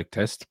Superbike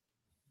test.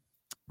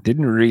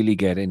 Didn't really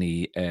get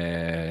any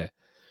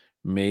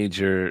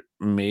major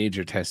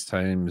test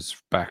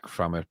times back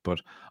from it, but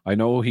I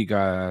know he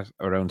got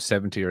around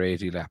 70 or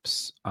 80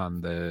 laps on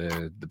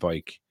the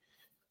bike.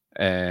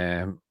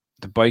 The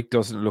bike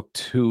doesn't look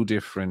too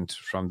different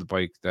from the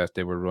bike that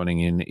they were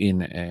running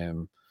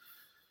in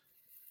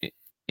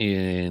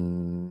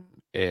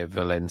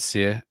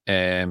Valencia.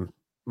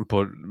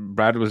 But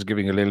Brad was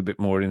giving a little bit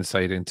more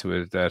insight into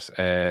it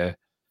that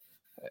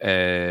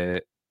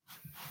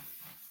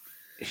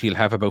he'll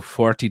have about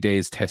 40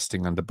 days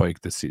testing on the bike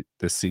this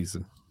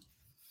season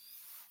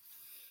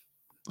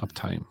of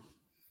time.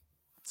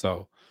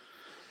 So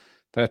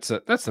that's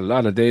a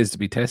lot of days to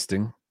be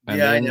testing. And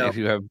then if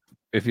you have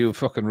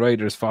fucking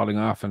riders falling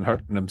off and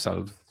hurting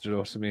themselves, do you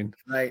know what I mean?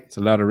 Right. It's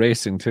a lot of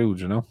racing too,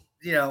 do you know?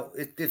 You know,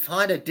 if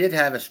Honda did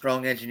have a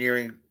strong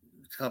engineering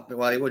company,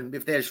 well, they wouldn't.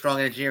 If they had strong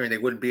engineering, they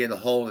wouldn't be in the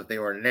hole that they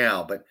are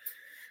now. But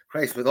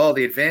Christ, with all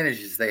the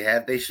advantages they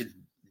have, they should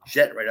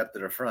jet right up to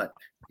the front.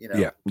 You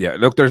know. Yeah.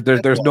 Look,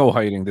 there's no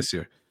hiding this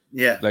year.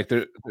 Yeah. Like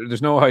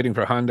there's no hiding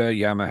for Honda,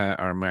 Yamaha,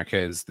 or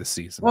Marquez this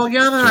season. Well,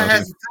 Yamaha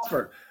has it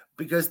tougher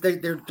because they're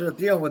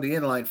dealing with the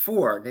inline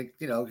four. They,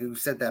 you know, you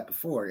said that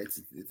before.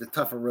 It's a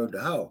tougher road to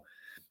hoe.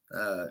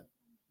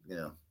 You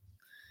know.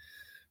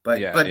 But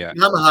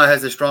Yamaha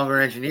has a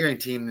stronger engineering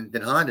team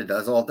than Honda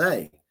does all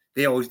day.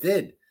 They always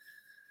did.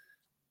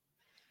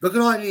 Look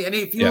at all, and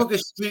if you look at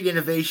street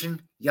innovation,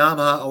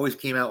 Yamaha always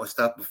came out with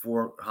stuff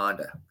before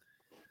Honda.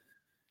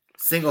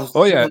 Single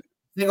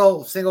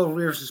single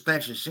rear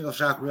suspension, single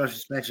shock rear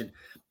suspension,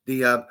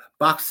 the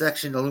box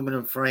section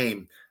aluminum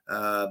frame,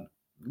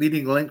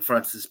 leading link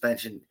front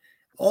suspension,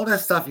 all that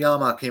stuff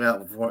Yamaha came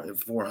out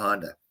before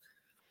Honda.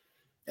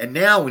 And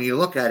now when you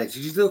look at it,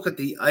 you look at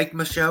the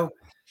EICMA show,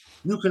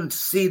 you can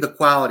see the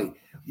quality.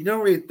 You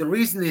know, the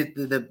reason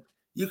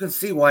you can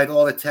see why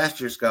all the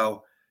testers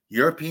go,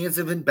 Europeans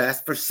have been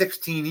best for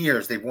 16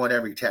 years. They've won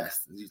every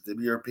test. The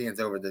Europeans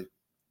over the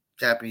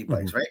Japanese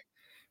bikes, right?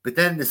 But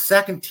then the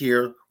second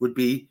tier would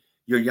be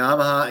your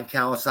Yamaha and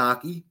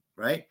Kawasaki,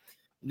 right?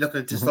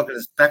 Just look at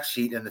the spec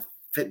sheet and the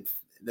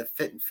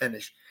fit and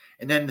finish.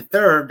 And then the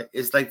third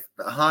is like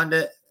the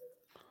Honda,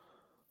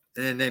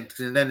 and then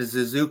the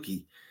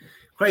Suzuki.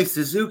 Christ,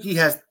 Suzuki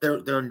has they're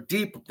in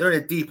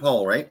a deep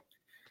hole, right?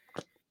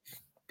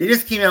 They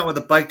just came out with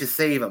a bike to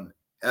save them,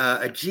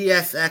 a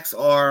GSX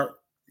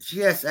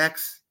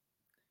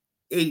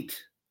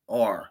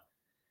 8R.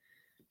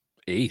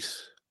 8.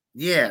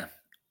 Yeah,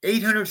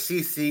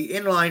 800cc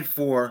inline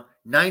 4,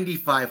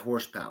 95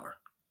 horsepower.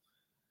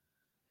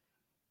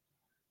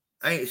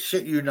 I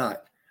shit you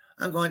not.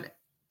 I'm going.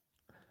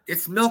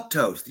 It's milk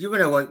toast. You're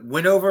gonna like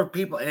win over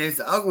people, and it's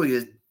ugly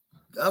as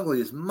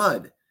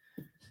mud.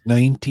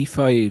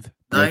 95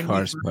 brake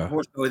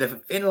horsepower with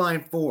an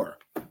inline 4.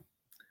 What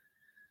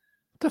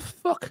the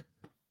fuck?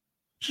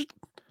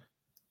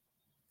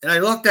 And I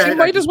looked at it. You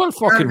might as well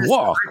fucking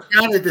walk. I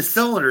counted the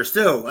cylinders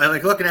too. I'm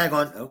like looking at it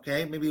going,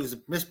 okay, maybe it was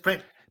a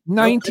misprint.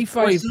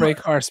 95 brake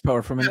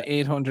horsepower from an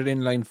 800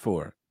 inline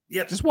 4.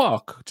 Yeah. Just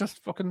walk.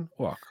 Just fucking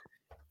walk.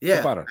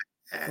 Yeah. Don't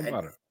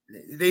bother.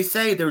 They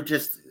say they're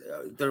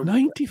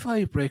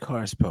 95 brake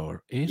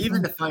horsepower.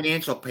 Even the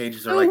financial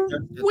pages are like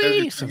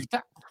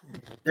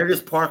they're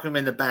just parking them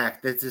in the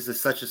back. This is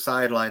such a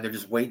sideline. They're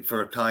just waiting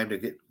for a time to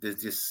get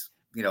just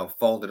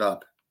fold it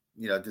up.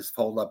 Just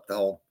fold up the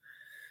whole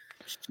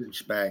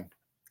shebang.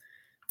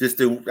 Just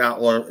do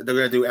outboard. They're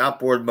going to do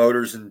outboard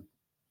motors, and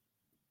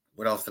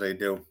what else do they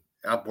do?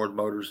 Outboard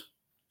motors.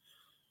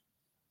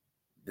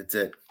 That's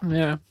it.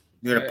 Yeah,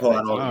 you're going to pull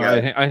it all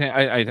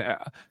together.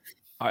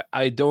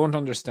 I don't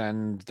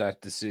understand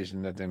that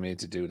decision that they made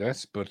to do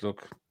that, but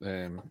look,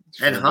 and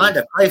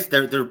Honda, Christ,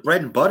 they're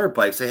bread and butter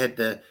bikes. They had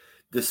the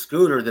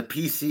scooter, the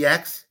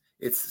PCX.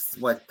 It's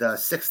what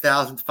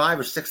 $6,500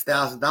 or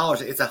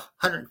 $6,000. It's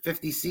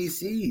 150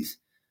 cc's,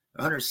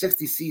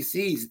 160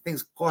 cc's.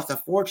 Things cost a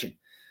fortune.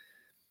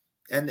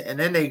 And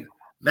then they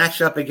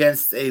match up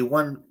against a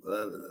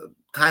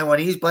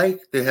Taiwanese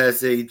bike that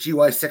has a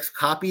GY6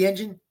 copy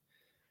engine.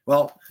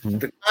 Well,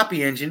 the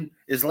copy engine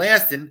is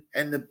lasting,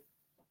 and the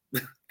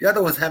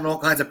other one's having all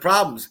kinds of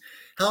problems.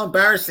 How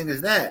embarrassing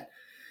is that?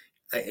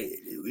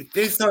 If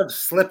they start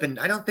slipping,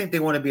 I don't think they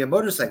want to be a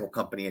motorcycle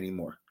company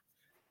anymore.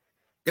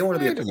 They want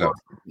to be a car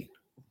company.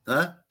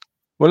 Huh?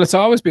 Well, it's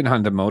always been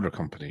Honda Motor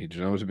Company. Do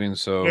you know what I mean?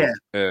 So,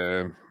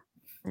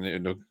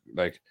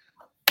 like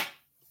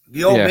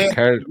the old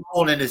man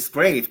rolling in his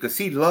grave because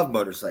he loved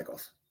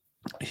motorcycles.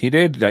 He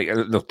did. Like,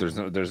 look, there's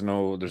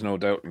no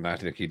doubt in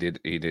that. Like, he did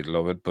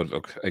love it. But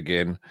look,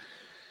 again,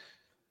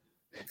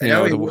 he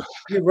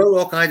wrote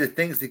all kinds of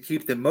things to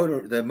keep the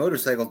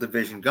motorcycle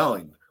division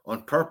going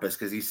on purpose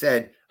because he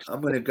said, "I'm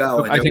going to go."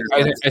 Look, I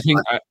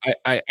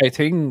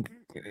think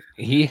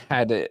he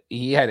had a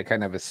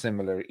kind of a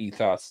similar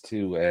ethos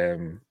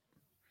to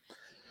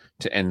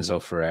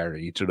Enzo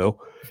Ferrari,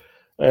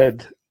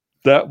 and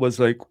that was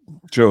like,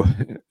 Joe,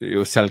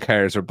 you sell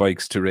cars or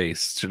bikes to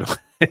race, Do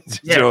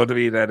you know what I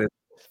mean?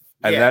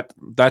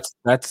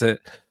 That's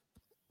it.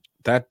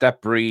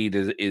 That breed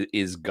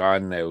is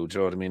gone now. Do you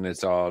know what I mean?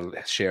 It's all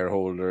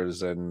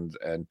shareholders and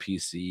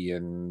PC,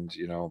 and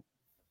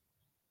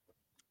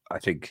I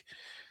think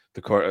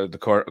the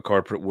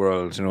corporate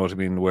world. You know what I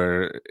mean?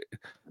 Where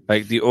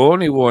like the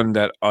only one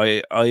that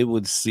I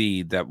would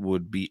see that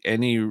would be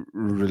any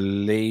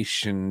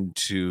relation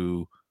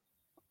to,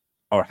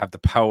 or have the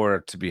power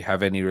to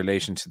have any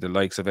relation to the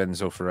likes of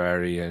Enzo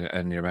Ferrari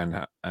and your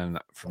man and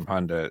from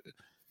Honda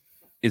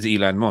is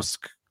Elon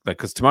Musk. Like,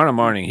 because tomorrow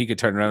morning he could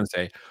turn around and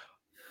say,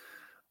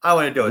 I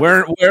want to do it.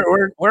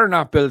 We're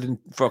not building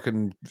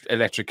fucking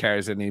electric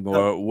cars anymore.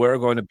 No. We're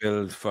going to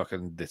build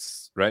fucking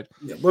this, right?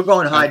 Yeah, we're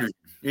going hydrogen.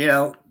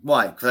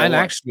 Why? And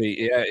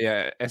actually,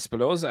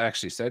 Espinosa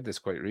actually said this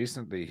quite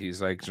recently.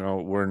 He's like,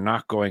 we're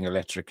not going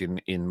electric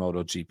in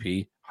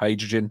MotoGP.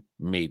 Hydrogen,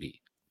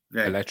 maybe.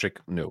 Yeah. Electric,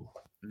 no.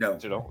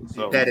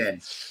 So, dead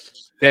end.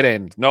 Dead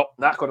end. No,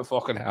 not going to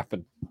fucking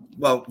happen.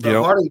 Well,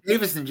 Harley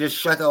Davidson just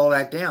shut all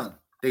that down.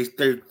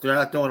 They're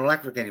not doing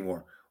electric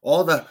anymore.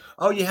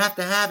 You have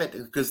to have it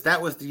because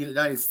that was the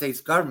United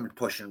States government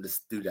pushing them to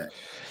do that.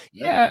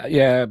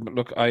 Yeah. But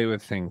look, I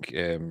would think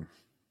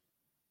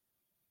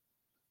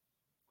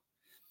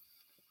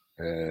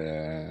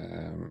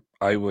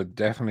I would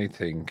definitely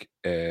think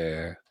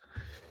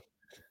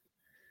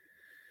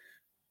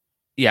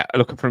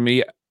look, for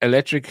me,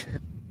 electric,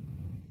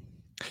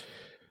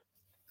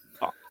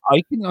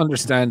 I can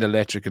understand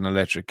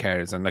electric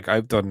cars, and like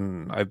I've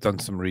done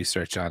some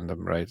research on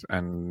them, right?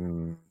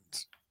 And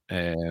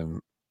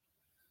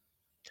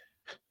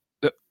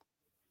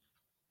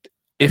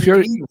if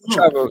you're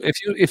travel,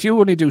 if you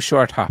only do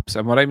short hops,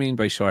 and what I mean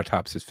by short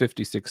hops is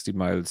 50, 60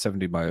 miles,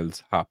 70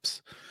 miles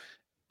hops,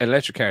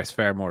 electric car is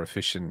far more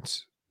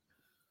efficient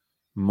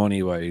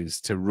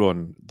money-wise to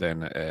run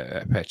than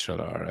a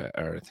petrol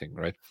or a thing,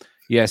 right?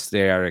 Yes,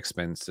 they are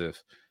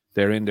expensive.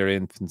 They're in their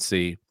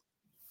infancy.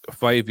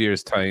 5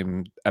 years'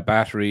 time, a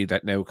battery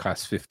that now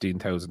costs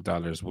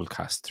 $15,000 will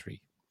cost $3,000,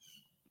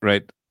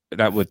 right?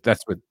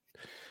 That's what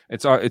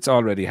it's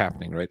already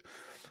happening, right?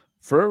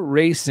 For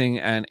racing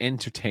and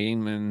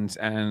entertainment,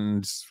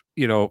 and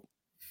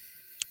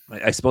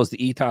I suppose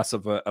the ethos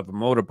of a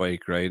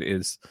motorbike, right,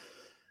 is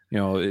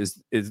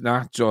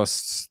not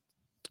just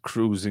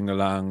cruising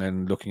along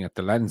and looking at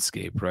the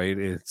landscape, right?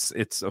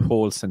 It's a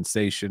whole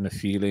sensation, a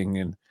feeling,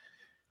 and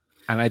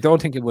I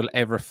don't think it will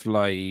ever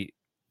fly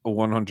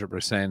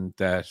 100%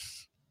 that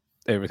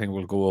everything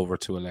will go over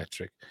to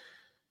electric.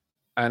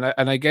 And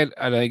I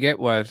get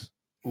what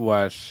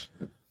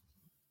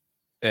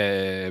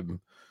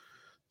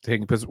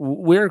thing, because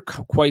we're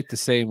quite the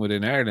same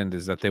within Ireland,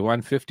 is that they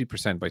want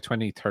 50% by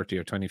 2030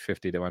 or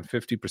 2050. They want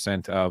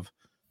 50%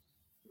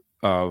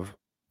 of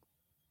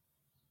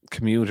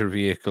commuter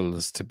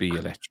vehicles to be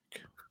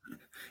electric.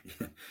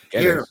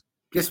 Here,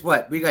 guess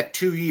what? We got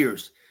 2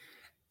 years,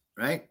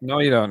 right? No,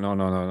 you don't.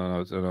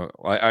 No.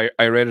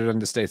 I read it in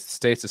the States. The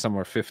States is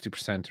somewhere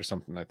 50% or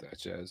something like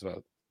that, yeah, as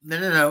well.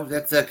 No.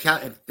 That's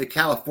the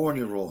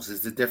California rules.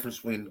 Is the difference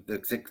between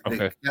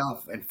and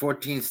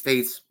 14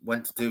 states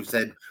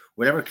said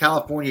whatever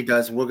California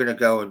does, we're going to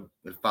go and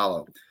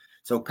follow.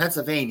 So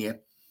Pennsylvania,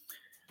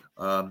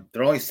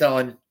 they're only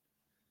selling.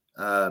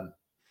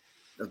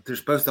 They're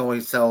supposed to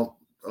only sell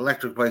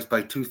electric bikes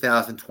by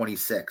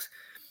 2026.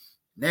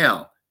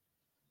 Now,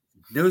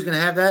 who's going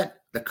to have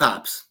that? The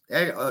cops.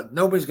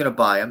 Nobody's going to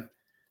buy them.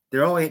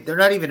 They're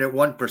not even at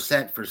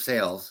 1% for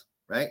sales,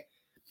 right?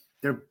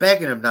 They're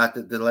begging them not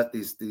to let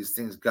these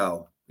things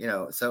go,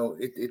 so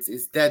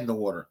it's dead in the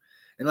water,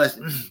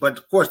 but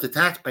of course the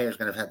taxpayer is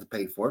going to have to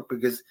pay for it,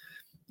 because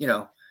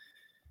if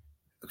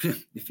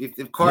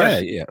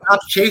cars stop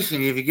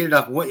chasing you, if you get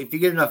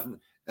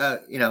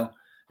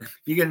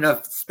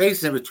enough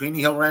space in between,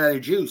 he'll run out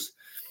of juice.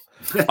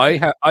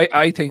 I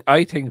think,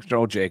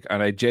 Jake,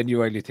 and I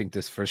genuinely think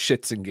this for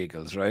shits and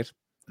giggles, right?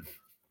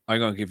 I'm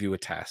going to give you a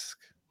task.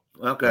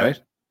 Okay. Right?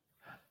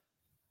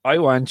 I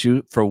want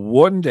you for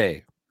one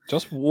day,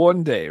 just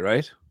one day,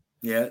 right?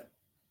 Yeah.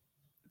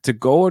 To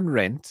go and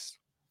rent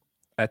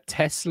a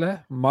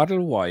Tesla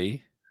Model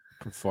Y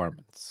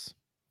Performance.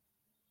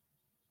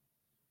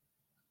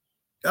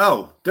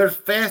 Oh, they're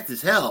fast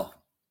as hell.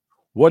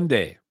 One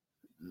day.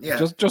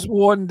 Yeah. Just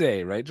one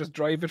day, right? Just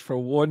drive it for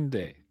one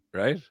day,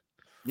 right?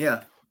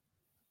 Yeah.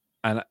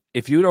 And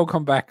if you don't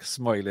come back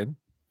smiling,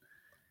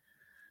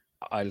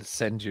 I'll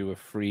send you a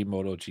free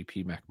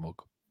MotoGP Mac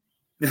mug.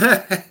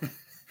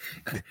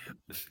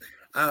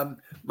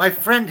 My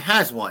friend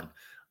has one.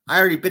 I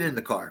already been in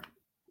the car.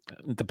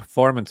 The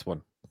performance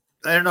one.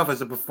 I don't know if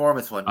it's a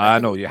performance one.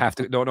 No, you have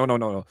to.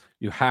 No.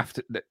 You have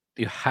to try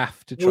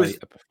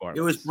a performance.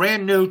 It was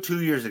brand new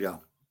 2 years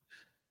ago.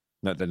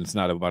 No, then it's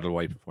not a Model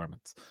Y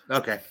Performance.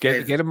 Okay.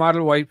 Get a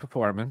Model Y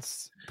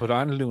Performance, put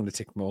on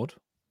lunatic mode,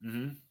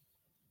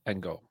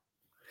 and go.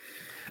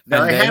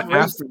 Now, I have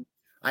raced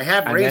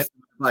the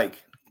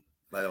bike,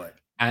 by the way.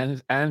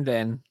 And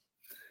then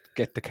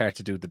get the car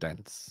to do the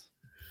dance.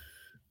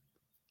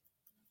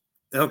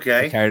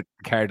 Okay. The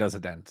car does a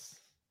dance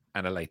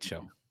and a light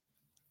show.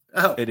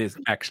 Oh. It is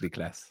actually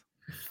class.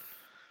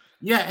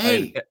 Yeah,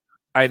 hey.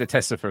 I had a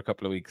Tesla for a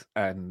couple of weeks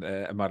and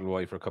a Model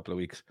Y for a couple of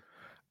weeks.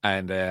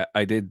 And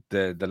I did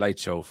the light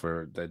show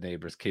for the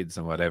neighbors' kids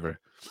and whatever.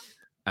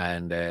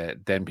 And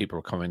then people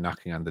were coming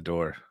knocking on the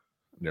door.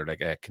 And they're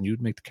like, can you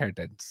make the car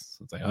dance?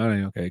 I was like, all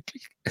right, okay.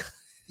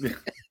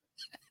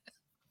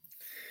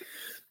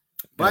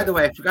 By the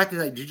way, I forgot to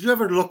say, did you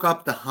ever look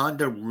up the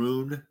Honda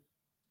Rune?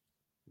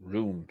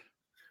 Rune.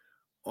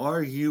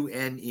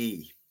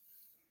 Rune.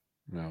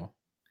 No.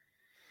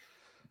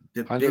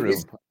 The Honda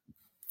biggest Rune.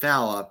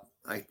 foul up,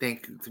 I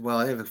think. Well,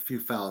 I have a few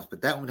fouls,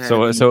 but that one had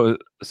so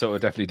it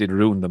definitely did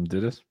ruin them,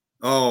 did it?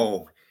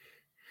 Oh.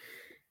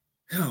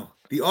 No.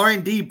 The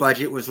R&D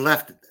budget was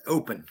left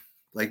open.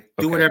 Like,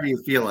 do whatever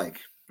you feel like,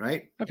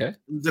 right? Okay.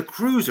 The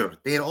Cruiser,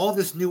 they had all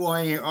this new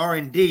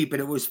R&D, but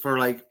it was for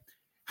like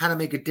how to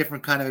make a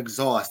different kind of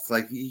exhaust.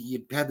 Like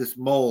you had this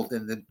mold,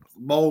 and the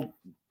mold,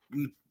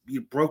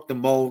 you broke the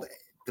mold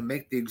to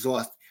make the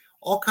exhaust.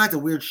 All kinds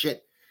of weird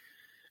shit.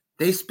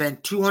 They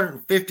spent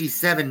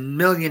 $257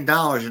 million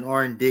in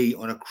R&D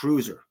on a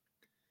Cruiser,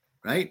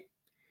 right?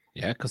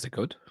 Yeah, because they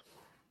could.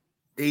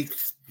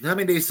 How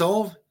many they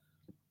sold?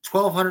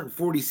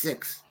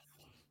 1,246.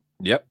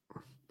 Yep.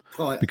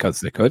 Because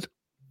they could.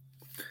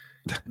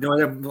 You know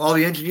where all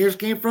the engineers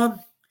came from?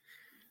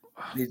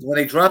 When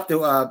they dropped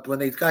when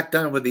they got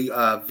done with the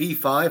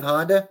V5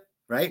 Honda,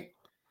 right?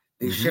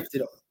 They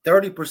shifted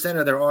 30%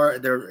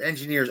 of their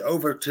engineers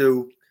over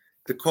to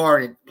the car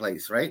end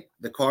place, right?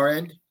 The car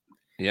end.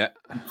 Yeah.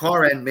 The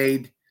car end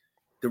made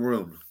the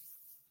room.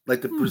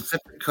 Like the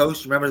Pacific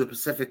Coast. Remember the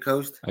Pacific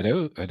Coast? I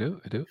do.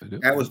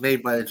 That was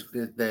made by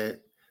the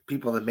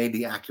people that made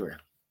the Acura.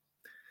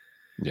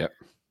 Yeah.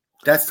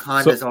 That's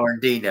Honda's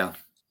R&D now.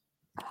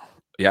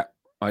 Yeah,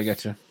 I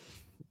get you.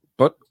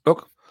 But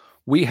look,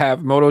 we have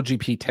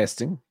MotoGP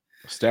testing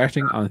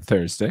starting on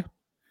Thursday.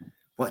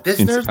 What, this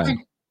Thursday?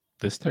 Japan.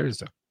 This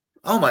Thursday.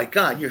 Oh my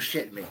God, you're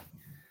shitting me.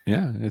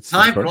 Yeah, it's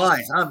time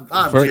flies. I'm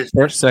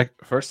first,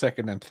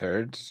 second, and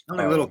third. I'm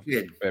a little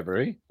kid.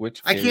 February,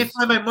 which I can't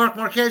find my Marc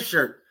Marquez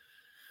shirt.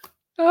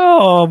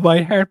 Oh,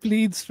 my heart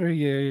bleeds for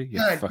you. You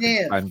God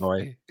fucking damn.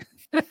 fanboy.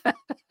 Yeah,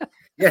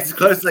 it's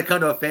close as I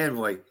come to a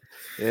fanboy.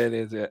 It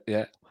is,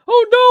 yeah.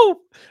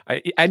 Oh no!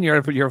 And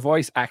your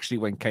voice actually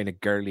went kind of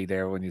girly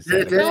there when you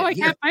said, "No, I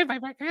can't find my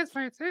Marquez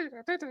shirt."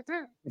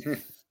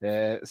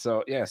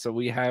 So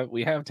we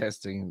have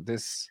testing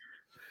this.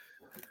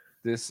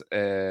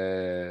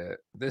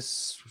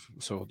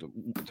 So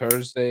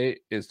Thursday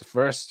is the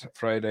first,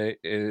 Friday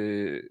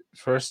is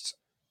first,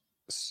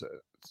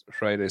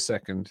 Friday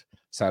second,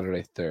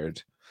 Saturday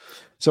third.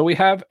 So we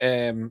have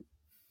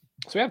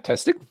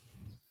testing.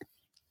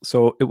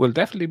 So it will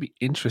definitely be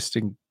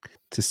interesting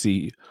to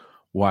see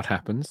what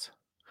happens.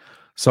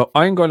 So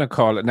I'm going to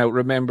call it now.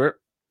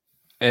 Remember,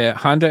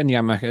 Honda and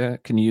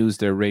Yamaha can use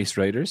their race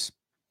riders,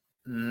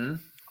 and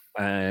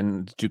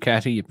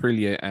Ducati,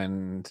 Aprilia,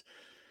 and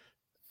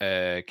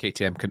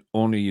KTM can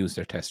only use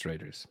their test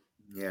riders.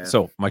 Yeah.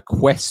 So my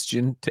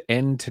question to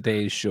end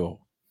today's show: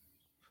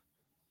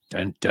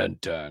 dun dun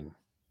dun.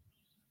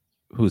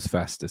 Who's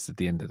fastest at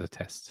the end of the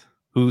test?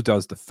 Who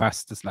does the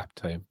fastest lap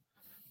time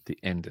at the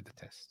end of the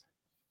test?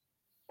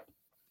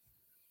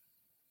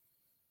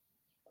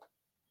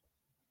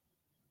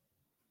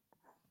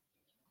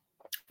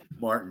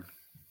 Martin.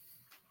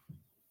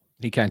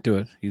 He can't do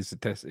it. He's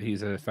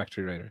a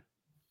factory rider.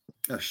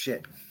 Oh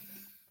shit.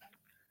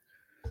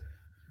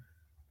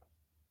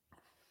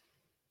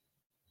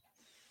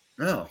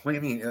 No, what do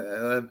you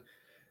mean?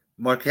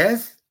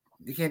 Marquez?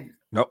 You can't.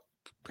 Nope,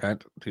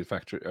 can't. He's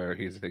factory, or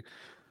he's a thing.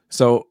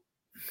 So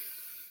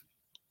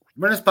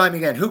run us by me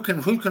again. Who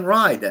can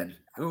ride then?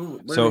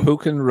 Who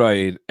can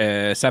ride?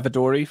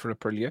 Savadori for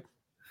Aprilia,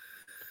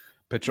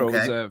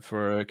 Pedrosa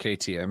for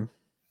KTM,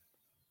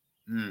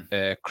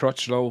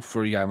 Crutchlow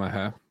for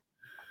Yamaha,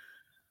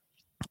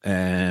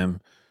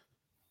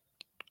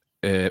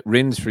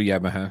 Rins for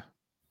Yamaha,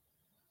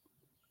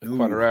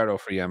 Quadraro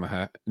for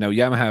Yamaha. Now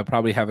Yamaha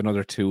probably have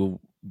another two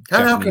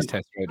Japanese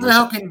test riders.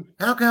 How can?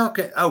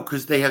 Oh,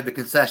 because they have the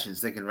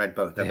concessions. They can ride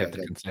both. They have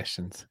the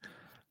concessions.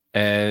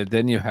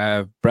 Then you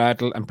have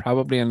Bradl and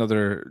probably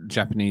another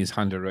Japanese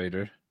Honda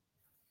rider.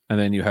 And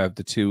then you have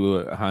the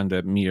two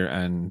Honda, Mir,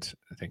 and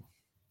I think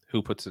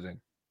who puts it in?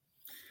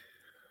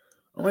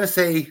 I'm going to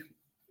say,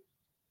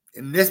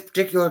 in this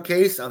particular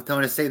case, I'm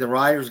going to say the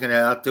rider is going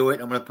to outdo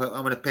it. I'm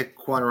going to pick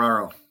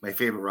Quadraro, my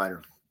favorite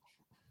rider.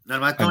 Now,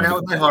 I'm not doing that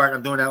with my heart.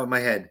 I'm doing that with my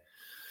head.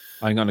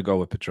 I'm going to go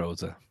with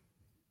Pedrosa.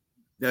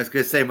 I was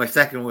going to say my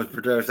second was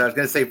Pedrosa. I was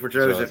going to say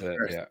Pedrosa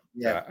first.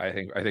 Yeah. I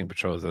think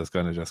Pedrosa is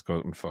going to just go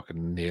out and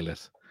fucking nail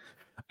it.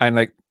 And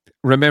like,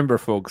 remember,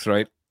 folks,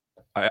 right?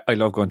 I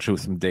love going through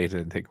some data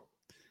and think.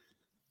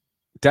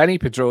 Danny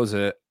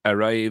Pedrosa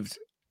arrived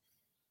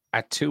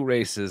at 2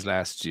 races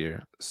last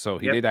year. So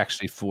he did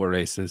actually 4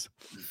 races.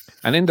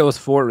 And in those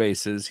 4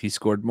 races, he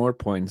scored more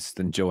points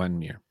than Johan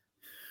Mir.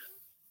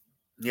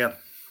 Yeah.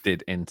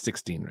 Did in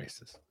 16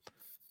 races.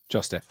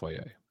 Just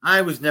FYI.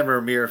 I was never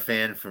a Mir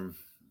fan from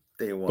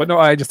day one. But no,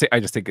 I just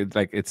think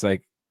it's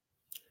like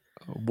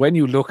when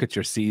you look at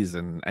your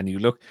season and you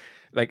look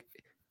like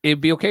it'd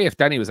be okay if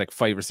Danny was like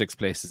 5 or 6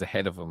 places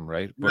ahead of him,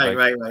 right? But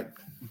right.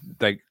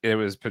 Like it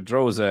was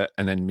Pedrosa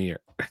and then Mir.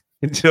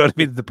 You know what I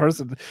mean? The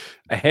person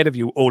ahead of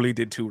you only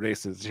did 2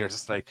 races. You're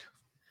just like,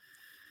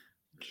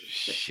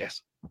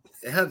 shit.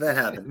 How'd that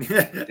happen?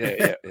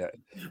 yeah.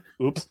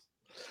 Oops.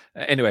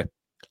 Anyway,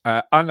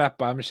 on that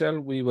bombshell,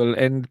 we will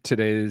end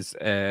today's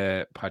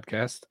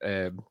podcast.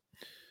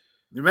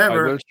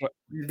 Remember,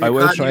 I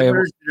will try.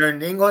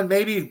 In England,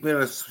 maybe with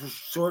a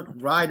short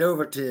ride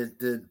over to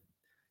the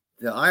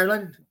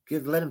Ireland.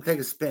 Let him take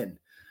a spin.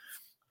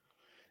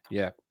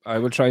 Yeah, I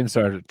will try and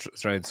start it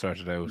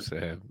out.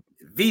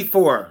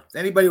 V4.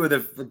 Anybody with a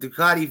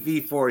Ducati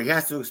V4, he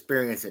has to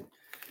experience it.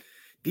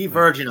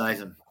 De-virginize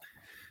him.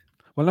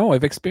 Well, no,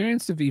 I've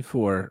experienced a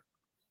V4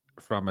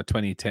 from a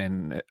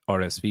 2010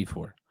 RS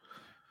V4.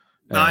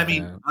 No, I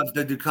mean of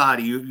the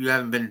Ducati. You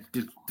haven't been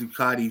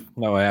Ducati.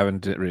 No, I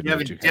haven't really. You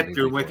haven't dipped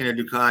your wick in a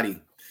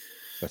Ducati.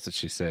 That's what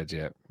she said.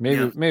 Yeah,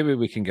 maybe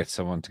we can get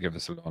someone to give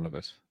us a loan of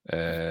it.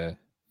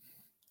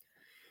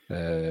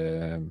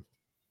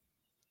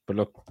 But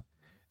look,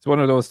 it's one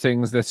of those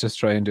things. Let's just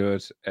try and do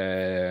it.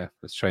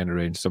 Let's try and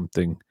arrange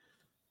something,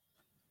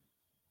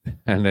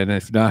 and then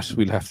if not,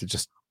 we'll have to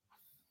just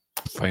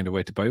find a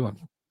way to buy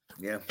one.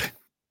 Yeah.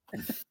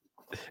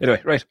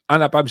 Anyway, right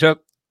on that bombshell.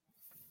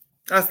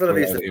 Hasta la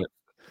vista.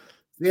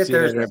 See you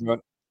Thursday. Later,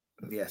 everyone.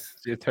 Yes.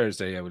 See you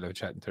Thursday. Yeah, we'll have a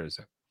chat on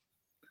Thursday.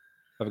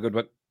 Have a good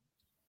one.